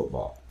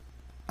football.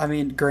 I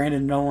mean,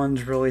 granted, no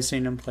one's really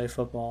seen him play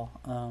football.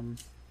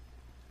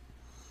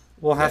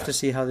 We'll have to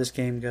see how this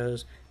game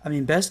goes. I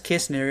mean, best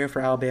case scenario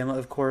for Alabama,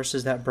 of course,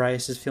 is that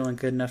Bryce is feeling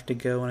good enough to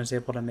go and is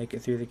able to make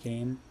it through the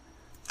game.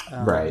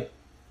 Right.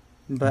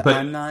 But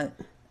I'm not...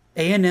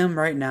 A&M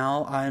right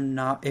now, I'm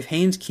not... If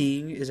Haynes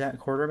King is at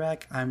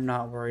quarterback, I'm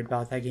not worried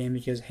about that game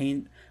because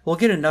we'll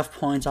get enough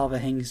points off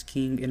of Haynes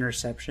King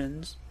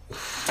interceptions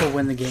to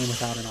win the game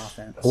without an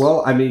offense.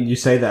 Well, I mean, you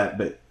say that,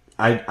 but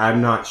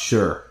I'm not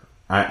sure.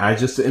 I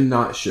just am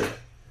not sure.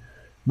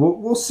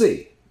 We'll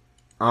see.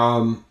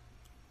 But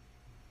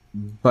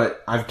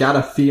I've got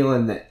a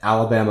feeling that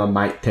Alabama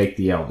might take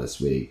the L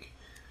this week.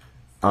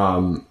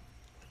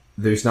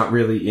 There's not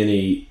really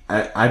any...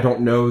 I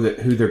don't know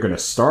who they're going to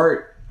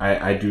start.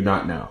 I do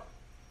not know.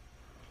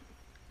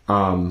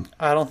 I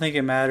don't think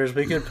it matters.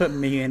 We could put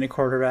me in a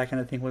quarterback, and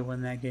I think we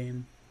win that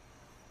game.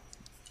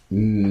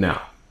 No.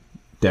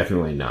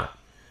 Definitely not.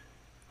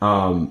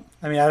 I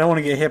mean, I don't want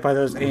to get hit by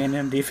those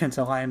A&M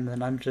defensive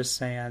linemen. I'm just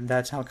saying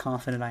that's how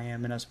confident I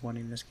am in us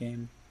winning this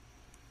game.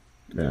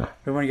 Yeah.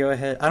 We want to go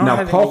ahead.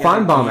 Now, Paul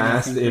Feinbaum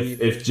asked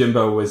if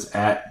Jimbo was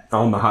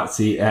on the hot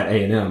seat at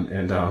A&M,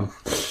 and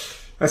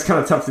that's kind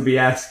of tough to be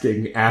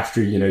asking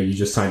after you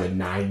just signed a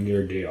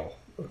 9-year deal.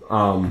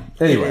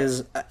 Anyway,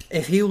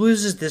 if he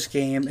loses this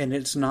game and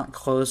it's not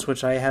close,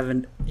 which you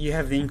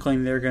have the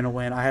inkling they're going to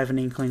win. I have an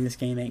inkling this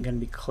game ain't going to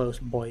be close,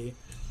 boy.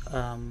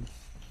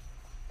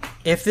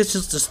 If this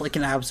is just like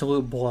an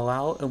absolute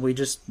blowout and we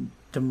just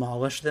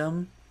demolish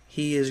them,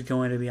 he is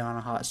going to be on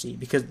a hot seat.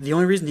 Because the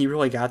only reason he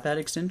really got that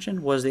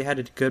extension was they had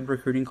a good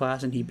recruiting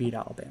class and he beat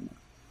Alabama.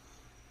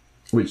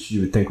 Which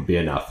you would think would be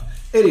enough.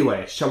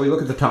 Anyway, shall we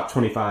look at the top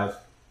 25?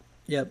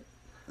 Yep.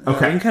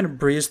 Okay. We can kind of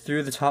breeze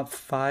through the top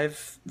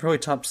 5, probably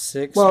top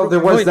 6. Well, there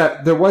was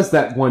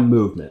that one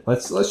movement.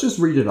 Let's just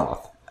read it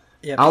off.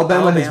 Yep.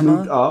 Alabama has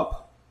moved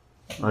up,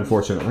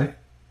 unfortunately.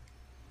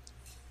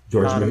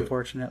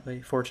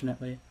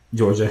 Fortunately.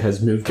 Georgia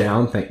has moved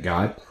down, thank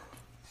God.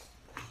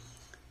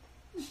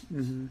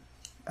 Mm-hmm.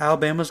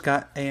 Alabama's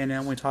got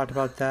A&M. We talked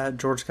about that.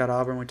 Georgia's got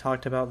Auburn. We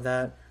talked about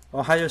that.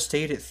 Ohio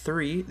State at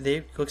 3.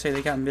 Looks like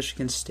they got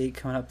Michigan State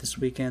coming up this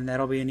weekend.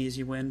 That'll be an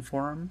easy win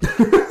for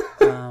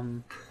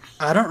them.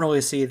 I don't really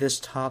see this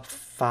top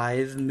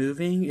 5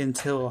 moving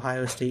until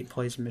Ohio State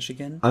plays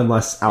Michigan.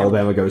 Unless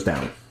Alabama goes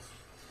down.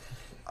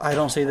 I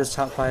don't see this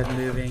top 5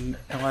 moving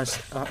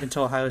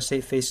until Ohio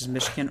State faces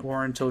Michigan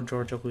or until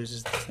Georgia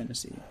loses to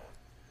Tennessee.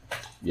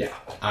 Yeah,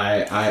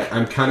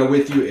 I'm kind of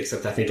with you,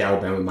 except I think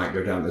Alabama might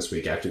go down this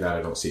week. After that,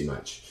 I don't see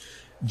much.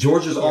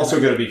 Georgia's also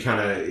going to be kind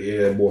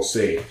of, we'll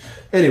see.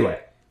 Anyway.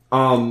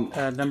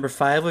 Number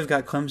 5, we've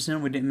got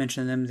Clemson. We didn't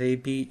mention them. They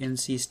beat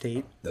NC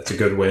State. That's a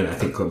good win. I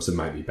think Clemson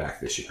might be back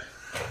this year.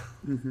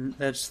 Mm-hmm.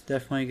 That's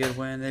definitely a good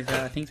win. They've got,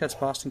 I think that's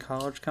Boston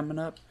College coming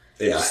up.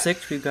 Yeah.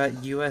 6, we've got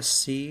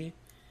USC.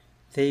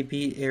 They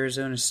beat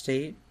Arizona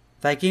State.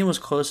 That game was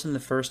close in the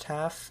first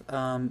half.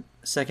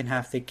 Second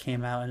half, they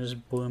came out and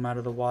just blew them out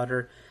of the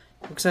water.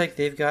 Looks like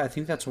they've got, I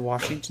think that's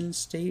Washington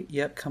State.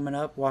 Yep, coming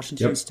up.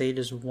 Washington State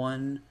is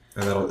one.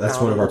 And that's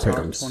one of our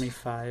pick'ems.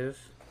 25.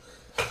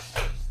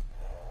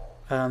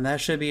 That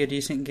should be a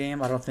decent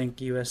game. I don't think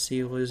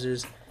USC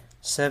loses.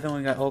 7,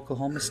 we got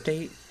Oklahoma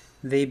State.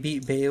 They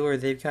beat Baylor.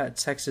 They've got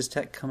Texas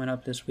Tech coming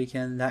up this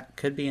weekend. That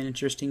could be an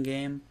interesting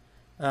game.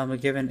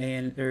 But given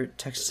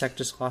Texas Tech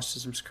just lost to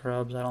some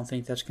scrubs, I don't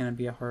think that's going to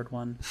be a hard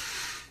one.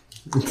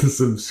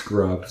 Some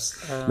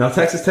scrubs. Now,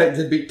 Texas Tech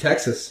did beat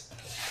Texas.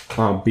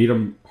 Beat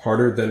them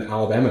harder than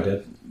Alabama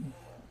did.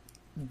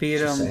 Beat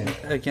them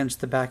against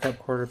the backup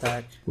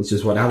quarterback. Which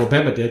is what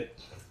Alabama did.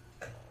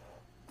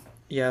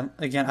 Yeah,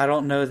 again, I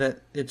don't know that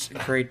it's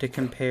great to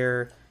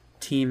compare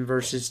team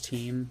versus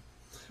team.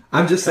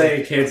 I'm just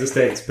saying Kansas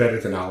State's better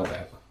than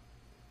Alabama.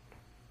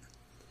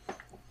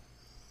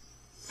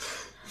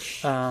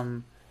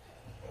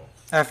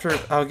 After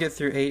I'll get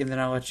through 8 and then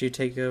I'll let you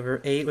take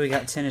over. 8, we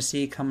got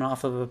Tennessee coming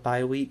off of a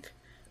bye week.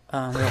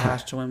 Their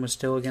last win was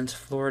still against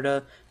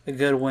Florida. A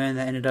good win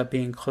that ended up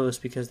being close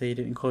because they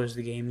didn't close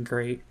the game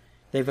great.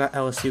 They've got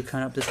LSU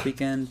coming up this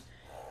weekend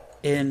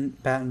in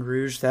Baton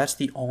Rouge. That's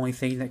the only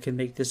thing that could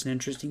make this an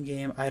interesting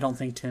game. I don't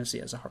think Tennessee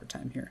has a hard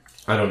time here.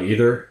 I don't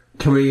either.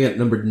 Coming in at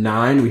number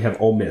 9, we have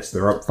Ole Miss.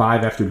 They're up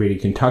 5 after beating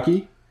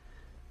Kentucky.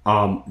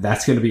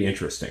 That's going to be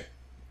interesting.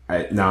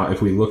 Now,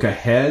 if we look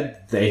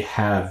ahead, they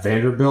have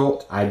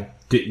Vanderbilt. I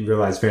didn't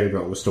realize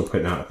Vanderbilt was still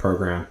putting out a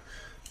program.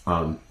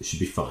 It should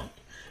be fun.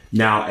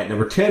 Now, at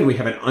number 10, we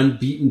have an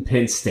unbeaten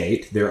Penn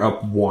State. They're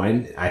up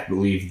 1. I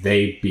believe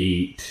they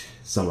beat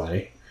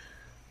somebody.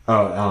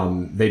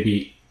 They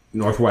beat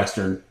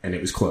Northwestern, and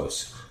it was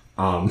close.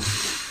 But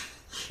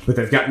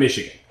they've got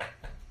Michigan.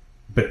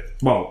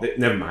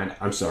 Never mind.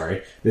 I'm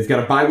sorry. They've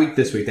got a bye week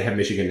this week. They have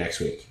Michigan next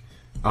week.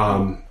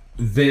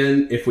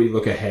 Then, if we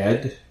look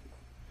ahead,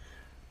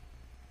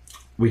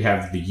 we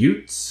have the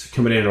Utes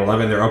coming in at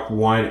 11. They're up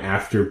 1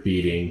 after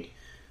beating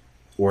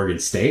Oregon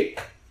State.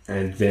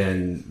 And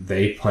then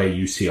they play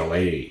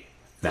UCLA.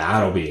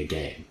 That'll be a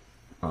game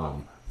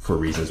for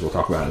reasons we'll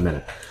talk about in a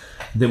minute.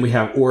 Then we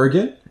have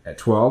Oregon at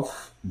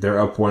 12.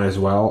 They're up 1 as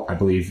well. I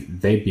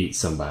believe they beat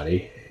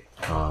somebody.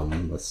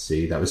 Let's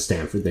see. That was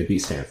Stanford. They beat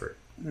Stanford.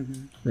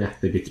 Mm-hmm. Yeah,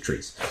 they beat the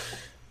trees.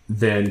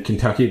 Then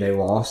Kentucky, they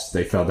lost.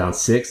 They fell down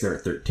 6. They're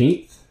at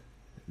 13th.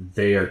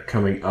 They are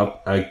coming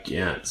up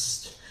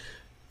against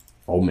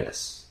Ole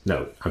Miss.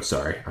 No, I'm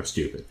sorry. I'm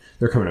stupid.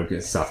 They're coming up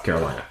against South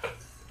Carolina.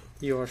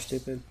 You are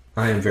stupid.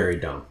 I am very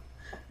dumb.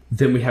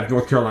 Then we have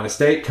North Carolina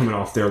State coming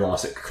off their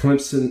loss at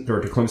Clemson. Or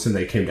to Clemson,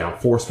 they came down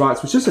 4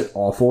 spots, which isn't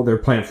awful. They're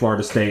playing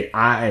Florida State.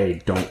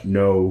 I don't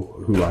know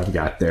who I've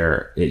got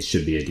there. It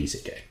should be a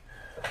decent game.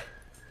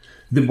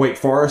 Then Wake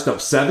Forest up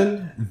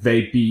 7.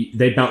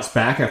 They bounced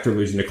back after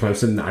losing to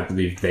Clemson. I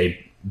believe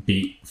they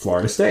beat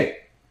Florida State.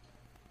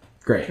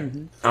 Great.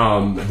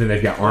 Mm-hmm. Then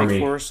they've got Army.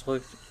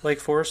 Wake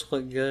Forest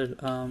looked good.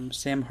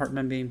 Sam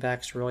Hartman being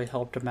back's really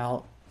helped them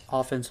out.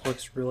 Offense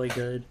looks really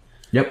good.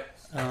 Yep.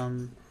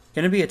 Going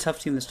to be a tough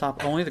team to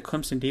stop. Only the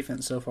Clemson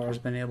defense so far has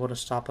been able to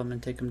stop them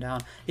and take them down.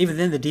 Even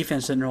then, the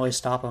defense didn't really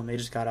stop them. They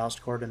just got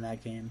outscored in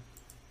that game.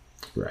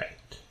 Right.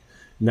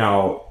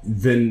 Now,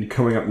 then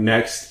coming up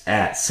next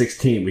at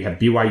 16, we have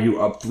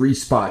BYU up 3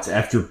 spots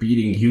after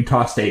beating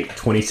Utah State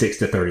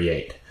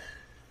 26-38.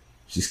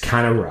 Which is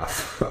kind of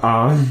rough.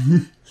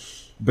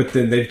 But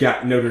then they've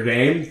got Notre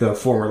Dame, the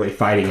formerly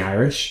Fighting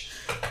Irish.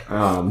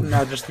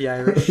 Not just the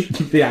Irish.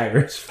 The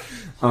Irish.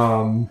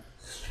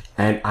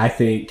 And I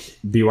think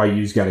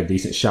BYU's got a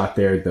decent shot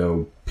there,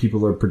 though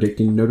people are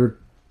predicting Notre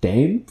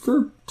Dame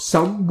for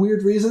some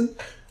weird reason.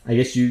 I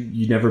guess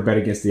you never bet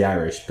against the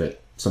Irish,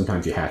 but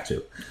sometimes you have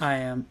to. I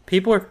am.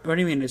 People are, what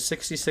do you mean? It's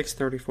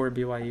 66-34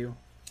 BYU.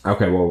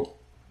 Okay, well,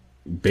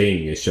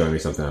 Bing is showing me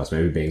something else.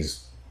 Maybe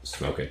Bing's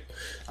smoking.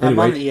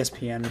 Anyway, I'm on the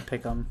ESPN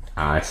pick 'em.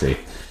 I see.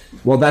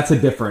 Well, that's a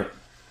different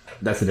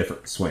that's a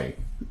different swing.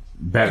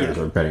 Bettors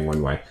are betting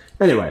one way.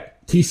 Anyway,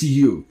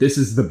 TCU, this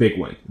is the big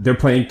one. They're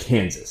playing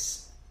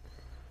Kansas.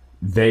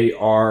 They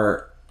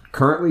are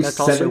currently 17th. That's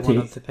also one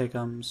of the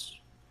pick'ems.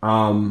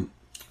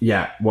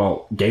 Yeah,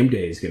 well, game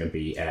day is going to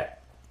be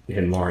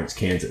in Lawrence,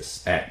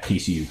 Kansas, at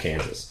TCU,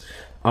 Kansas.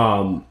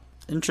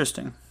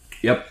 Interesting.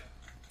 Yep.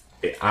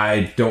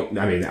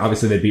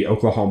 Obviously they beat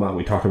Oklahoma.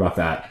 We talked about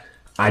that.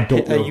 I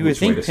don't know. You would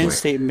think Penn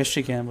State,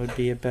 Michigan would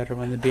be a better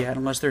one to be at,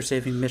 unless they're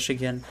saving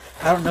Michigan.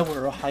 I don't know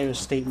where Ohio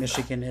State,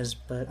 Michigan is,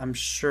 but I'm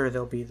sure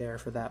they'll be there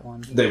for that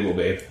one. They will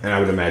be, and I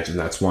would imagine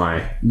that's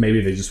why. Maybe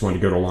they just want to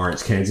go to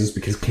Lawrence, Kansas,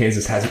 because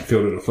Kansas hasn't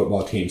fielded a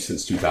football team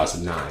since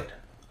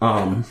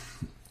 2009.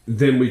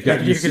 Then we've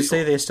got you could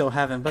say they still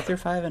haven't, but they're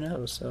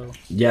 5-0, so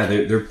yeah,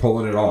 they're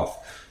pulling it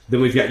off.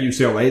 Then we've got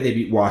UCLA. They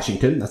beat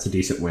Washington. That's a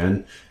decent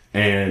win,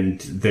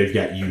 and they've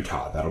got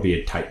Utah. That'll be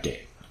a tight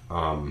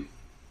game.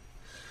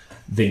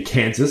 Then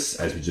Kansas,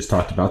 as we just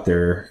talked about,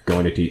 they're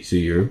going to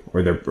TCU,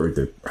 or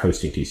they're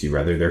hosting TCU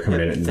rather. They're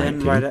coming in at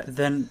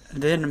 19.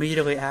 Then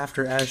immediately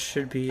after, as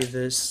should be,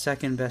 the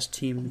second best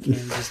team in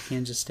Kansas,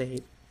 Kansas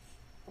State.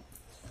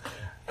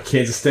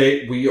 Kansas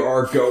State, we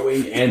are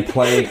going and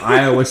playing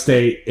Iowa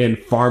State in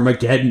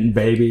Farmageddon,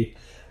 baby.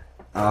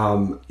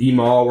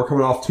 Emal, we're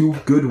coming off 2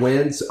 good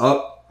wins,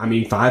 up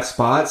 5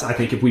 spots. I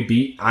think if we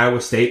beat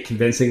Iowa State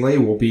convincingly,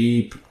 we'll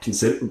be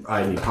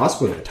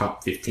possibly in the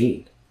top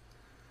 15.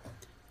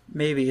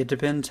 Maybe. It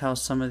depends how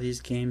some of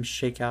these games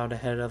shake out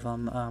ahead of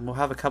them. We'll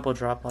have a couple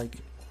drop, like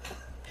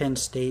Penn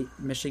State,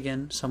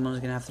 Michigan. Someone's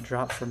going to have to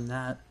drop from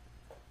that.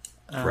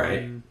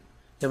 Right.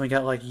 Then we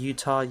got like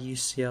Utah,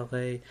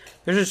 UCLA.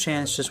 There's a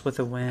chance just with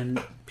a win,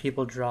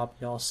 people drop,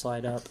 y'all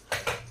slide up.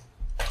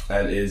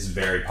 That is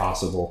very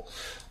possible.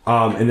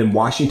 And then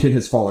Washington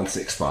has fallen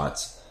 6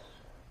 spots.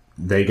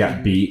 They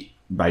got beat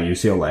by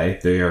UCLA.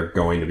 They are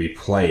going to be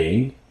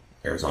playing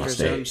Arizona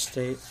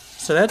State.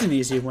 So that's an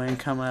easy win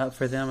coming up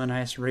for them, a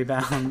nice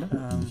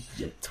rebound.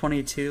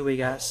 22, we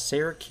got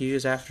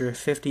Syracuse after a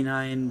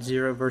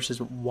 59-0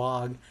 versus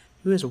WAG.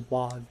 Who is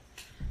WAG?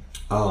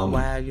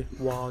 WAG,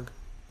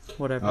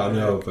 whatever. Oh,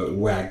 no, but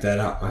wag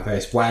that out my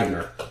face.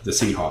 Wagner, the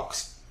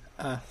Seahawks.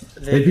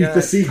 They beat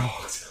the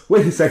Seahawks.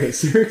 Wait a second,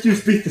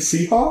 Syracuse beat the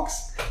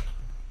Seahawks?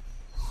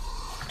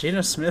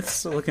 Geno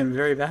Smith's looking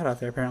very bad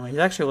out there, apparently. He's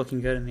actually looking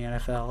good in the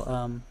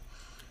NFL.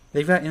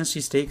 They've got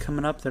NC State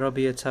coming up. That'll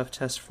be a tough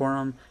test for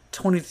them.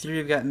 23,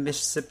 we've got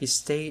Mississippi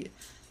State.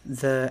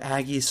 The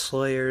Aggie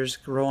Slayers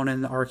rolling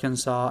in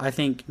Arkansas. I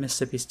think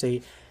Mississippi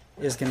State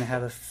is going to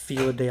have a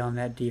field day on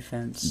that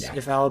defense. Yeah.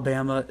 If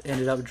Alabama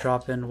ended up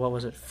dropping,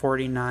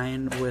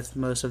 49, with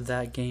most of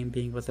that game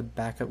being with a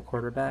backup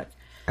quarterback.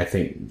 I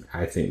think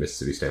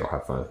Mississippi State will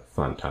have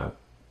fun time.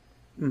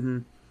 Mm-hmm.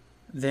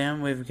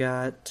 Then we've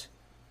got,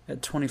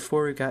 at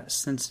 24, we've got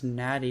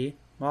Cincinnati.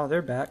 Wow,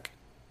 they're back.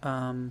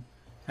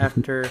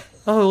 After,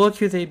 look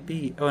who they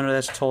beat. Oh, no,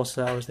 that's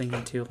Tulsa. I was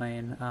thinking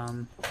Tulane.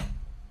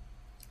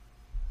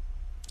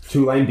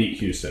 Tulane beat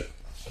Houston.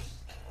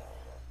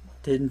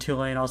 Didn't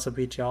Tulane also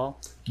beat y'all?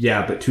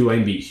 Yeah, but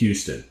Tulane beat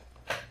Houston.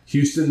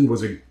 Houston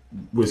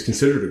was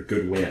considered a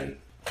good win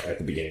at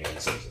the beginning of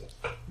the season.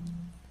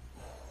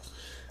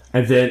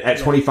 And then at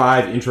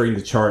 25, entering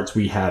the charts,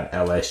 we have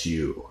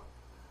LSU.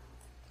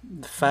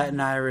 The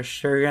Fighting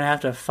Irish. They're going to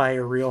have to fight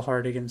real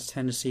hard against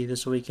Tennessee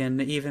this weekend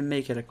to even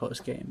make it a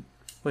close game.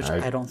 Which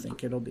I don't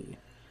think it'll be.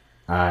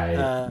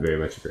 I very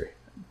much agree.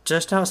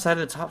 Just outside of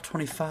the top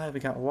 25, we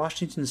got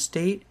Washington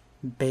State,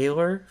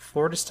 Baylor,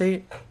 Florida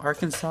State,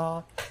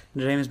 Arkansas,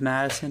 James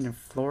Madison in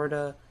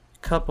Florida.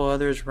 A couple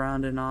others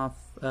rounding off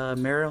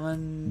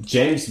Maryland.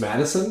 James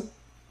Madison?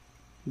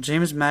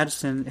 James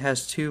Madison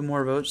has 2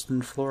 more votes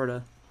than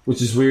Florida.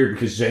 Which is weird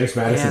because James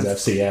Madison's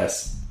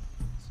FCS.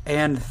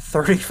 And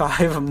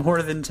 35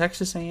 more than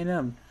Texas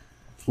A&M.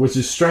 Which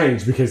is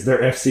strange because they're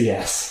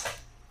FCS.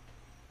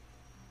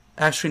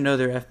 Actually, no,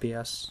 they're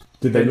FBS.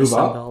 Did they move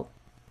up? Belt.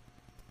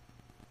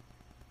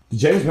 Did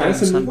James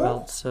Madison move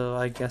up? So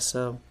I guess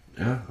so.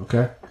 Yeah,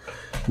 okay.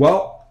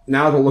 Well,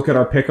 now to look at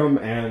our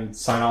pick'em and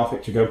sign off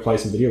to go play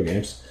some video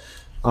games.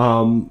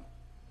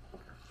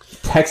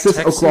 Texas,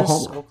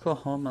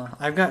 Oklahoma.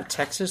 I've got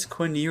Texas.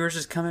 Quinn Ewers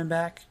is coming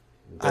back.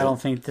 Okay. I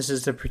don't think this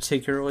is a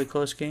particularly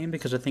close game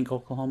because I think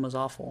Oklahoma's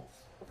awful.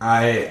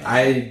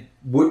 I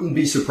wouldn't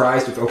be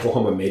surprised if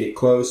Oklahoma made it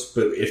close,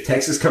 but if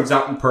Texas comes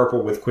out in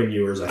purple with Quinn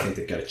Ewers, I think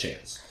they've got a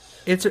chance.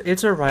 It's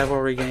a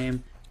rivalry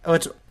game. Oh,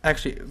 it's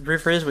actually,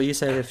 rephrase what you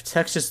said. If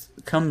Texas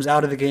comes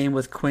out of the game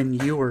with Quinn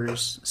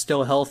Ewers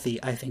still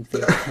healthy, I think they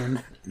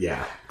win.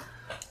 Yeah.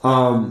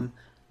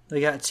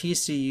 They got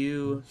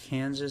TCU,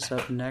 Kansas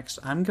up next.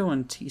 I'm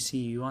going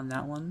TCU on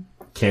that one.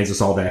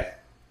 Kansas all day.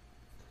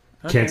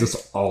 Okay.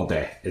 Kansas all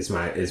day is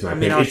my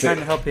pick. I was trying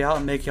to help you out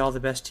and make y'all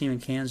the best team in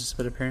Kansas,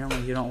 but apparently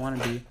you don't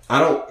want to be.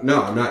 I'm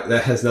not.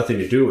 That has nothing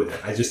to do with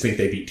it. I just think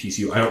they beat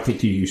TCU. I don't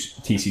think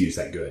TCU's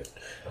that good.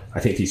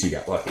 I think TCU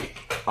got lucky.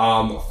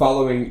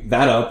 Following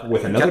that up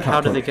with another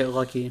How did they get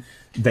lucky?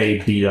 They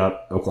beat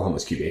up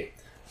Oklahoma's QB.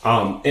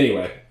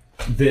 Anyway,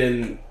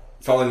 then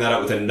following that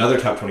up with another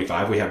top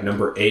 25, we have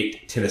number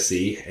 8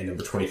 Tennessee and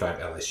number 25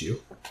 LSU.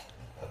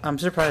 I'm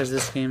surprised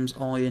this game's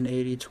only an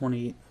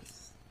 80-20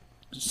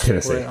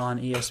 Tennessee. split on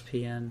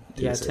ESPN.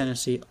 Yeah,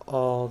 Tennessee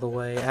all the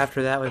way.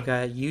 After that, we've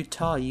got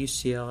Utah,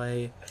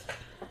 UCLA.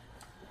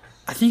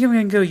 I think I'm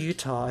going to go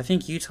Utah. I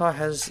think Utah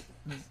has...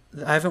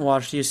 I haven't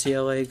watched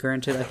UCLA,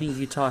 granted. I think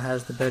Utah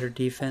has the better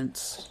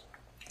defense.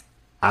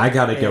 I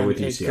got to go with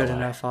a UCLA. good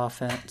enough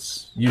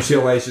offense.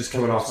 UCLA is just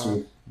coming off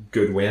some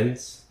good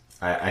wins.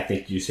 I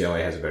think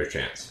UCLA has a better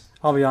chance.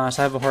 I'll be honest,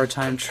 I have a hard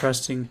time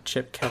trusting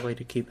Chip Kelly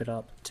to keep it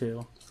up,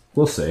 too.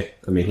 We'll see.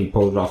 I mean, he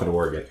pulled it off at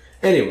Oregon.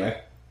 Anyway,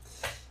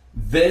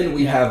 then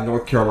we have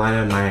North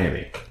Carolina and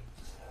Miami.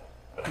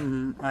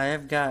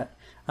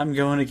 I'm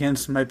going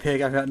against my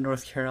pick. I've got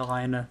North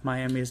Carolina.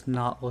 Miami has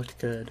not looked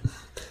good.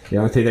 The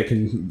only thing that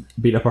can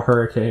beat up a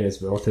hurricane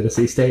is Middle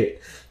Tennessee State.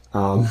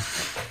 Then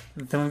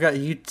we've got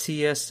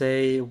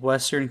UTSA,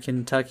 Western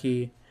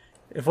Kentucky.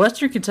 If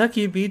Western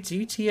Kentucky beats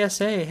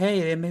UTSA,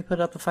 hey, they may put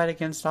up a fight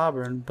against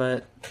Auburn,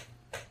 but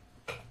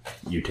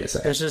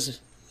UTSA.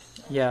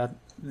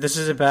 This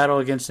is a battle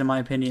against, in my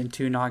opinion,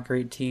 two not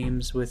great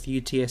teams, with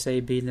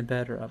UTSA being the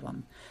better of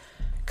them.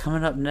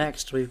 Coming up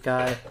next, we've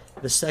got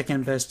the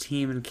second best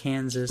team in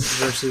Kansas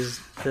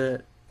versus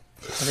the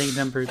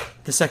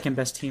second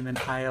best team in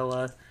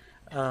Iowa.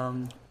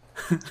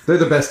 They're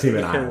the best team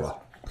in Iowa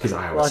because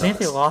Iowa sucks. I think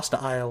they lost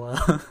to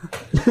Iowa.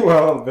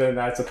 Well, then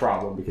that's a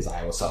problem because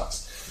Iowa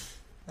sucks.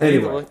 I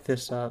need to look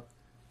this up.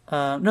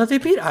 No, they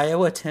beat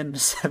Iowa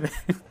 10-7.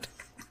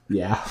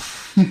 Yeah,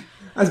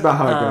 that's about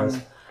how it goes.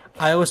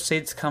 Iowa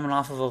State's coming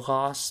off of a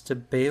loss to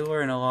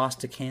Baylor and a loss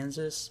to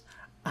Kansas.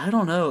 I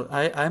don't know.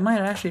 I might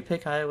actually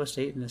pick Iowa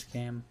State in this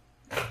game.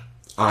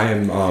 I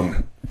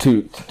am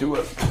to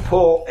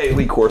pull a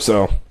Lee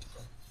Corso.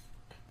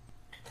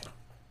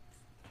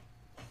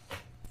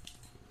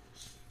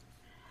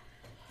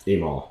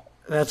 Emal.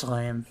 That's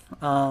lame.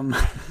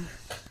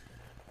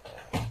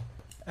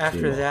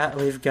 After that,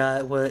 we've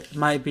got what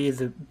might be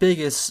the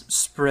biggest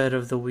spread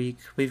of the week.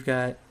 We've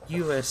got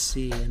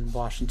USC and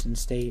Washington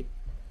State.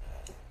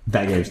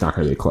 That game's not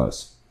going to be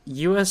close.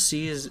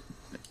 USC's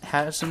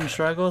had some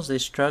struggles. They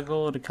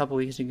struggled a couple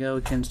weeks ago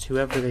against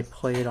whoever they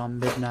played on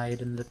midnight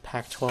in the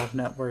Pac-12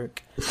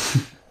 network.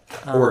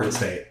 Oregon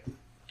State.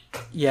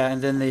 Yeah,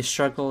 and then they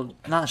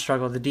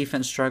the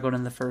defense struggled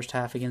in the first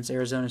half against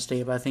Arizona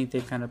State, but I think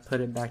they've kind of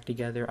put it back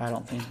together. I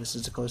don't think this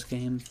is a close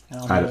game. I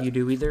don't think you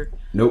do either.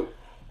 Nope.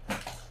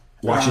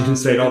 Washington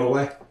State all the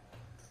way?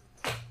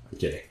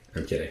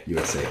 I'm kidding.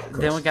 USA.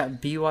 Then we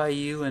got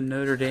BYU and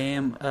Notre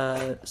Dame.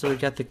 So we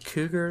got the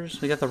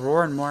Cougars. We got the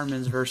Roaring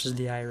Mormons versus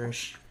the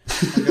Irish.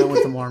 I'm going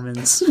with the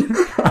Mormons.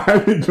 I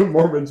think the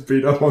Mormons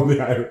beat up on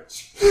the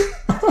Irish.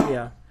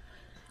 Yeah.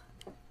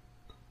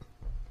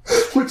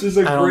 Which is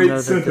a I don't great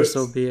know sentence. that this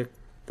will be a...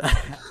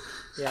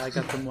 Yeah, I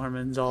got the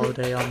Mormons all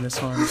day on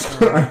this one.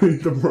 So. I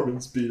think the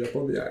Mormons beat up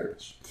on the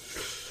Irish.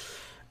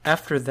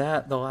 After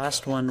that, the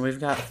last one, we've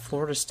got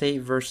Florida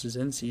State versus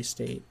NC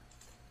State.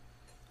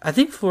 I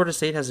think Florida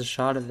State has a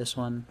shot at this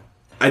one.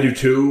 I do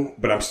too,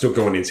 but I'm still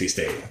going NC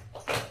State.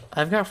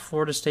 I've got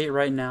Florida State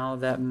right now.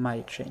 That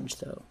might change,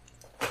 though.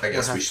 I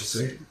guess we should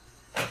see.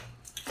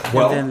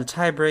 Well, and then the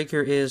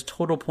tiebreaker is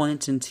total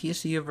points in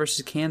TCU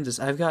versus Kansas.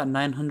 I've got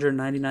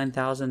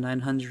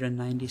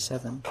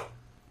 999,997.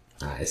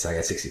 Nice. I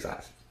got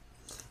 65.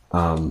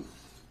 I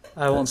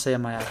won't say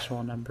my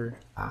actual number.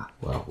 Well,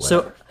 whatever.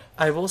 So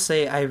I will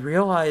say I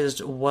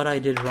realized what I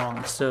did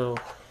wrong. So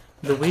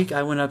the week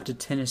I went up to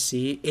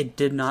Tennessee, it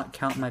did not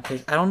count my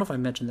pick. I don't know if I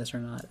mentioned this or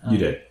not. You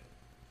did.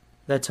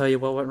 Did I tell you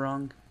what went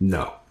wrong?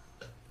 No.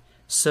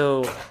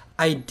 So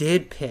I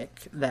did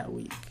pick that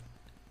week,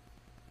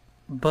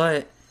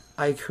 but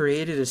I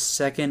created a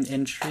second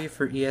entry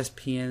for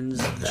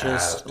ESPN's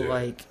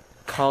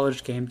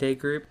college game day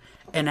group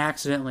and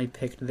accidentally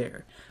picked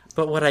there.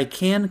 But what I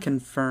can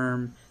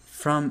confirm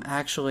from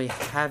actually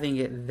having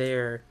it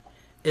there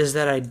is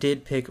that I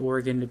did pick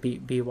Oregon to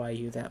beat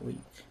BYU that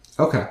week.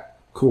 Okay,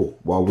 cool.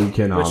 Well, we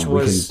can take a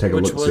look and see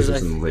who's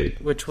in the lead.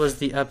 Which was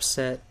the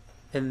upset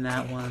in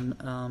that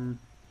one.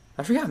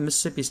 I forgot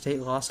Mississippi State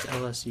lost to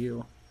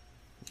LSU.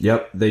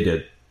 Yep, they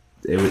did.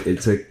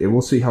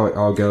 We'll see how it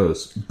all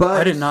goes.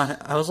 But I did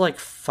not. I was like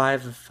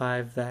 5 of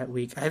 5 that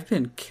week. I've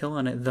been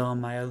killing it though on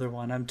my other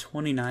one. I'm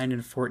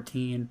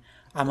 29-14.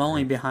 I'm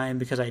only behind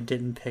because I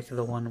didn't pick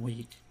the 1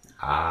 week.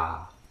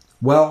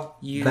 Well,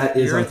 that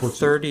is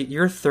unfortunate.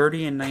 You're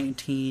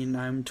 30-19.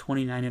 I'm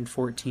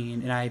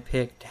 29-14, and I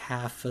picked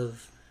half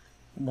of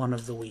one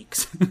of the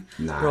weeks.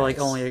 Nice. Or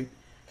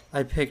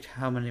I picked,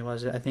 how many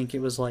was it? I think it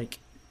was like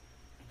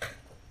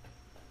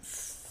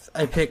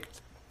I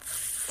picked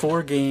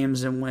 4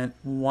 games and went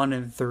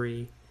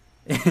 1-3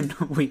 in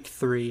week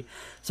 3.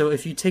 So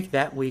if you take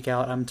that week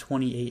out, I'm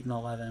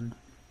 28-11.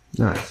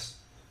 Nice.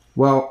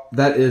 Well,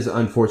 that is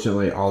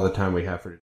unfortunately all the time we have for today.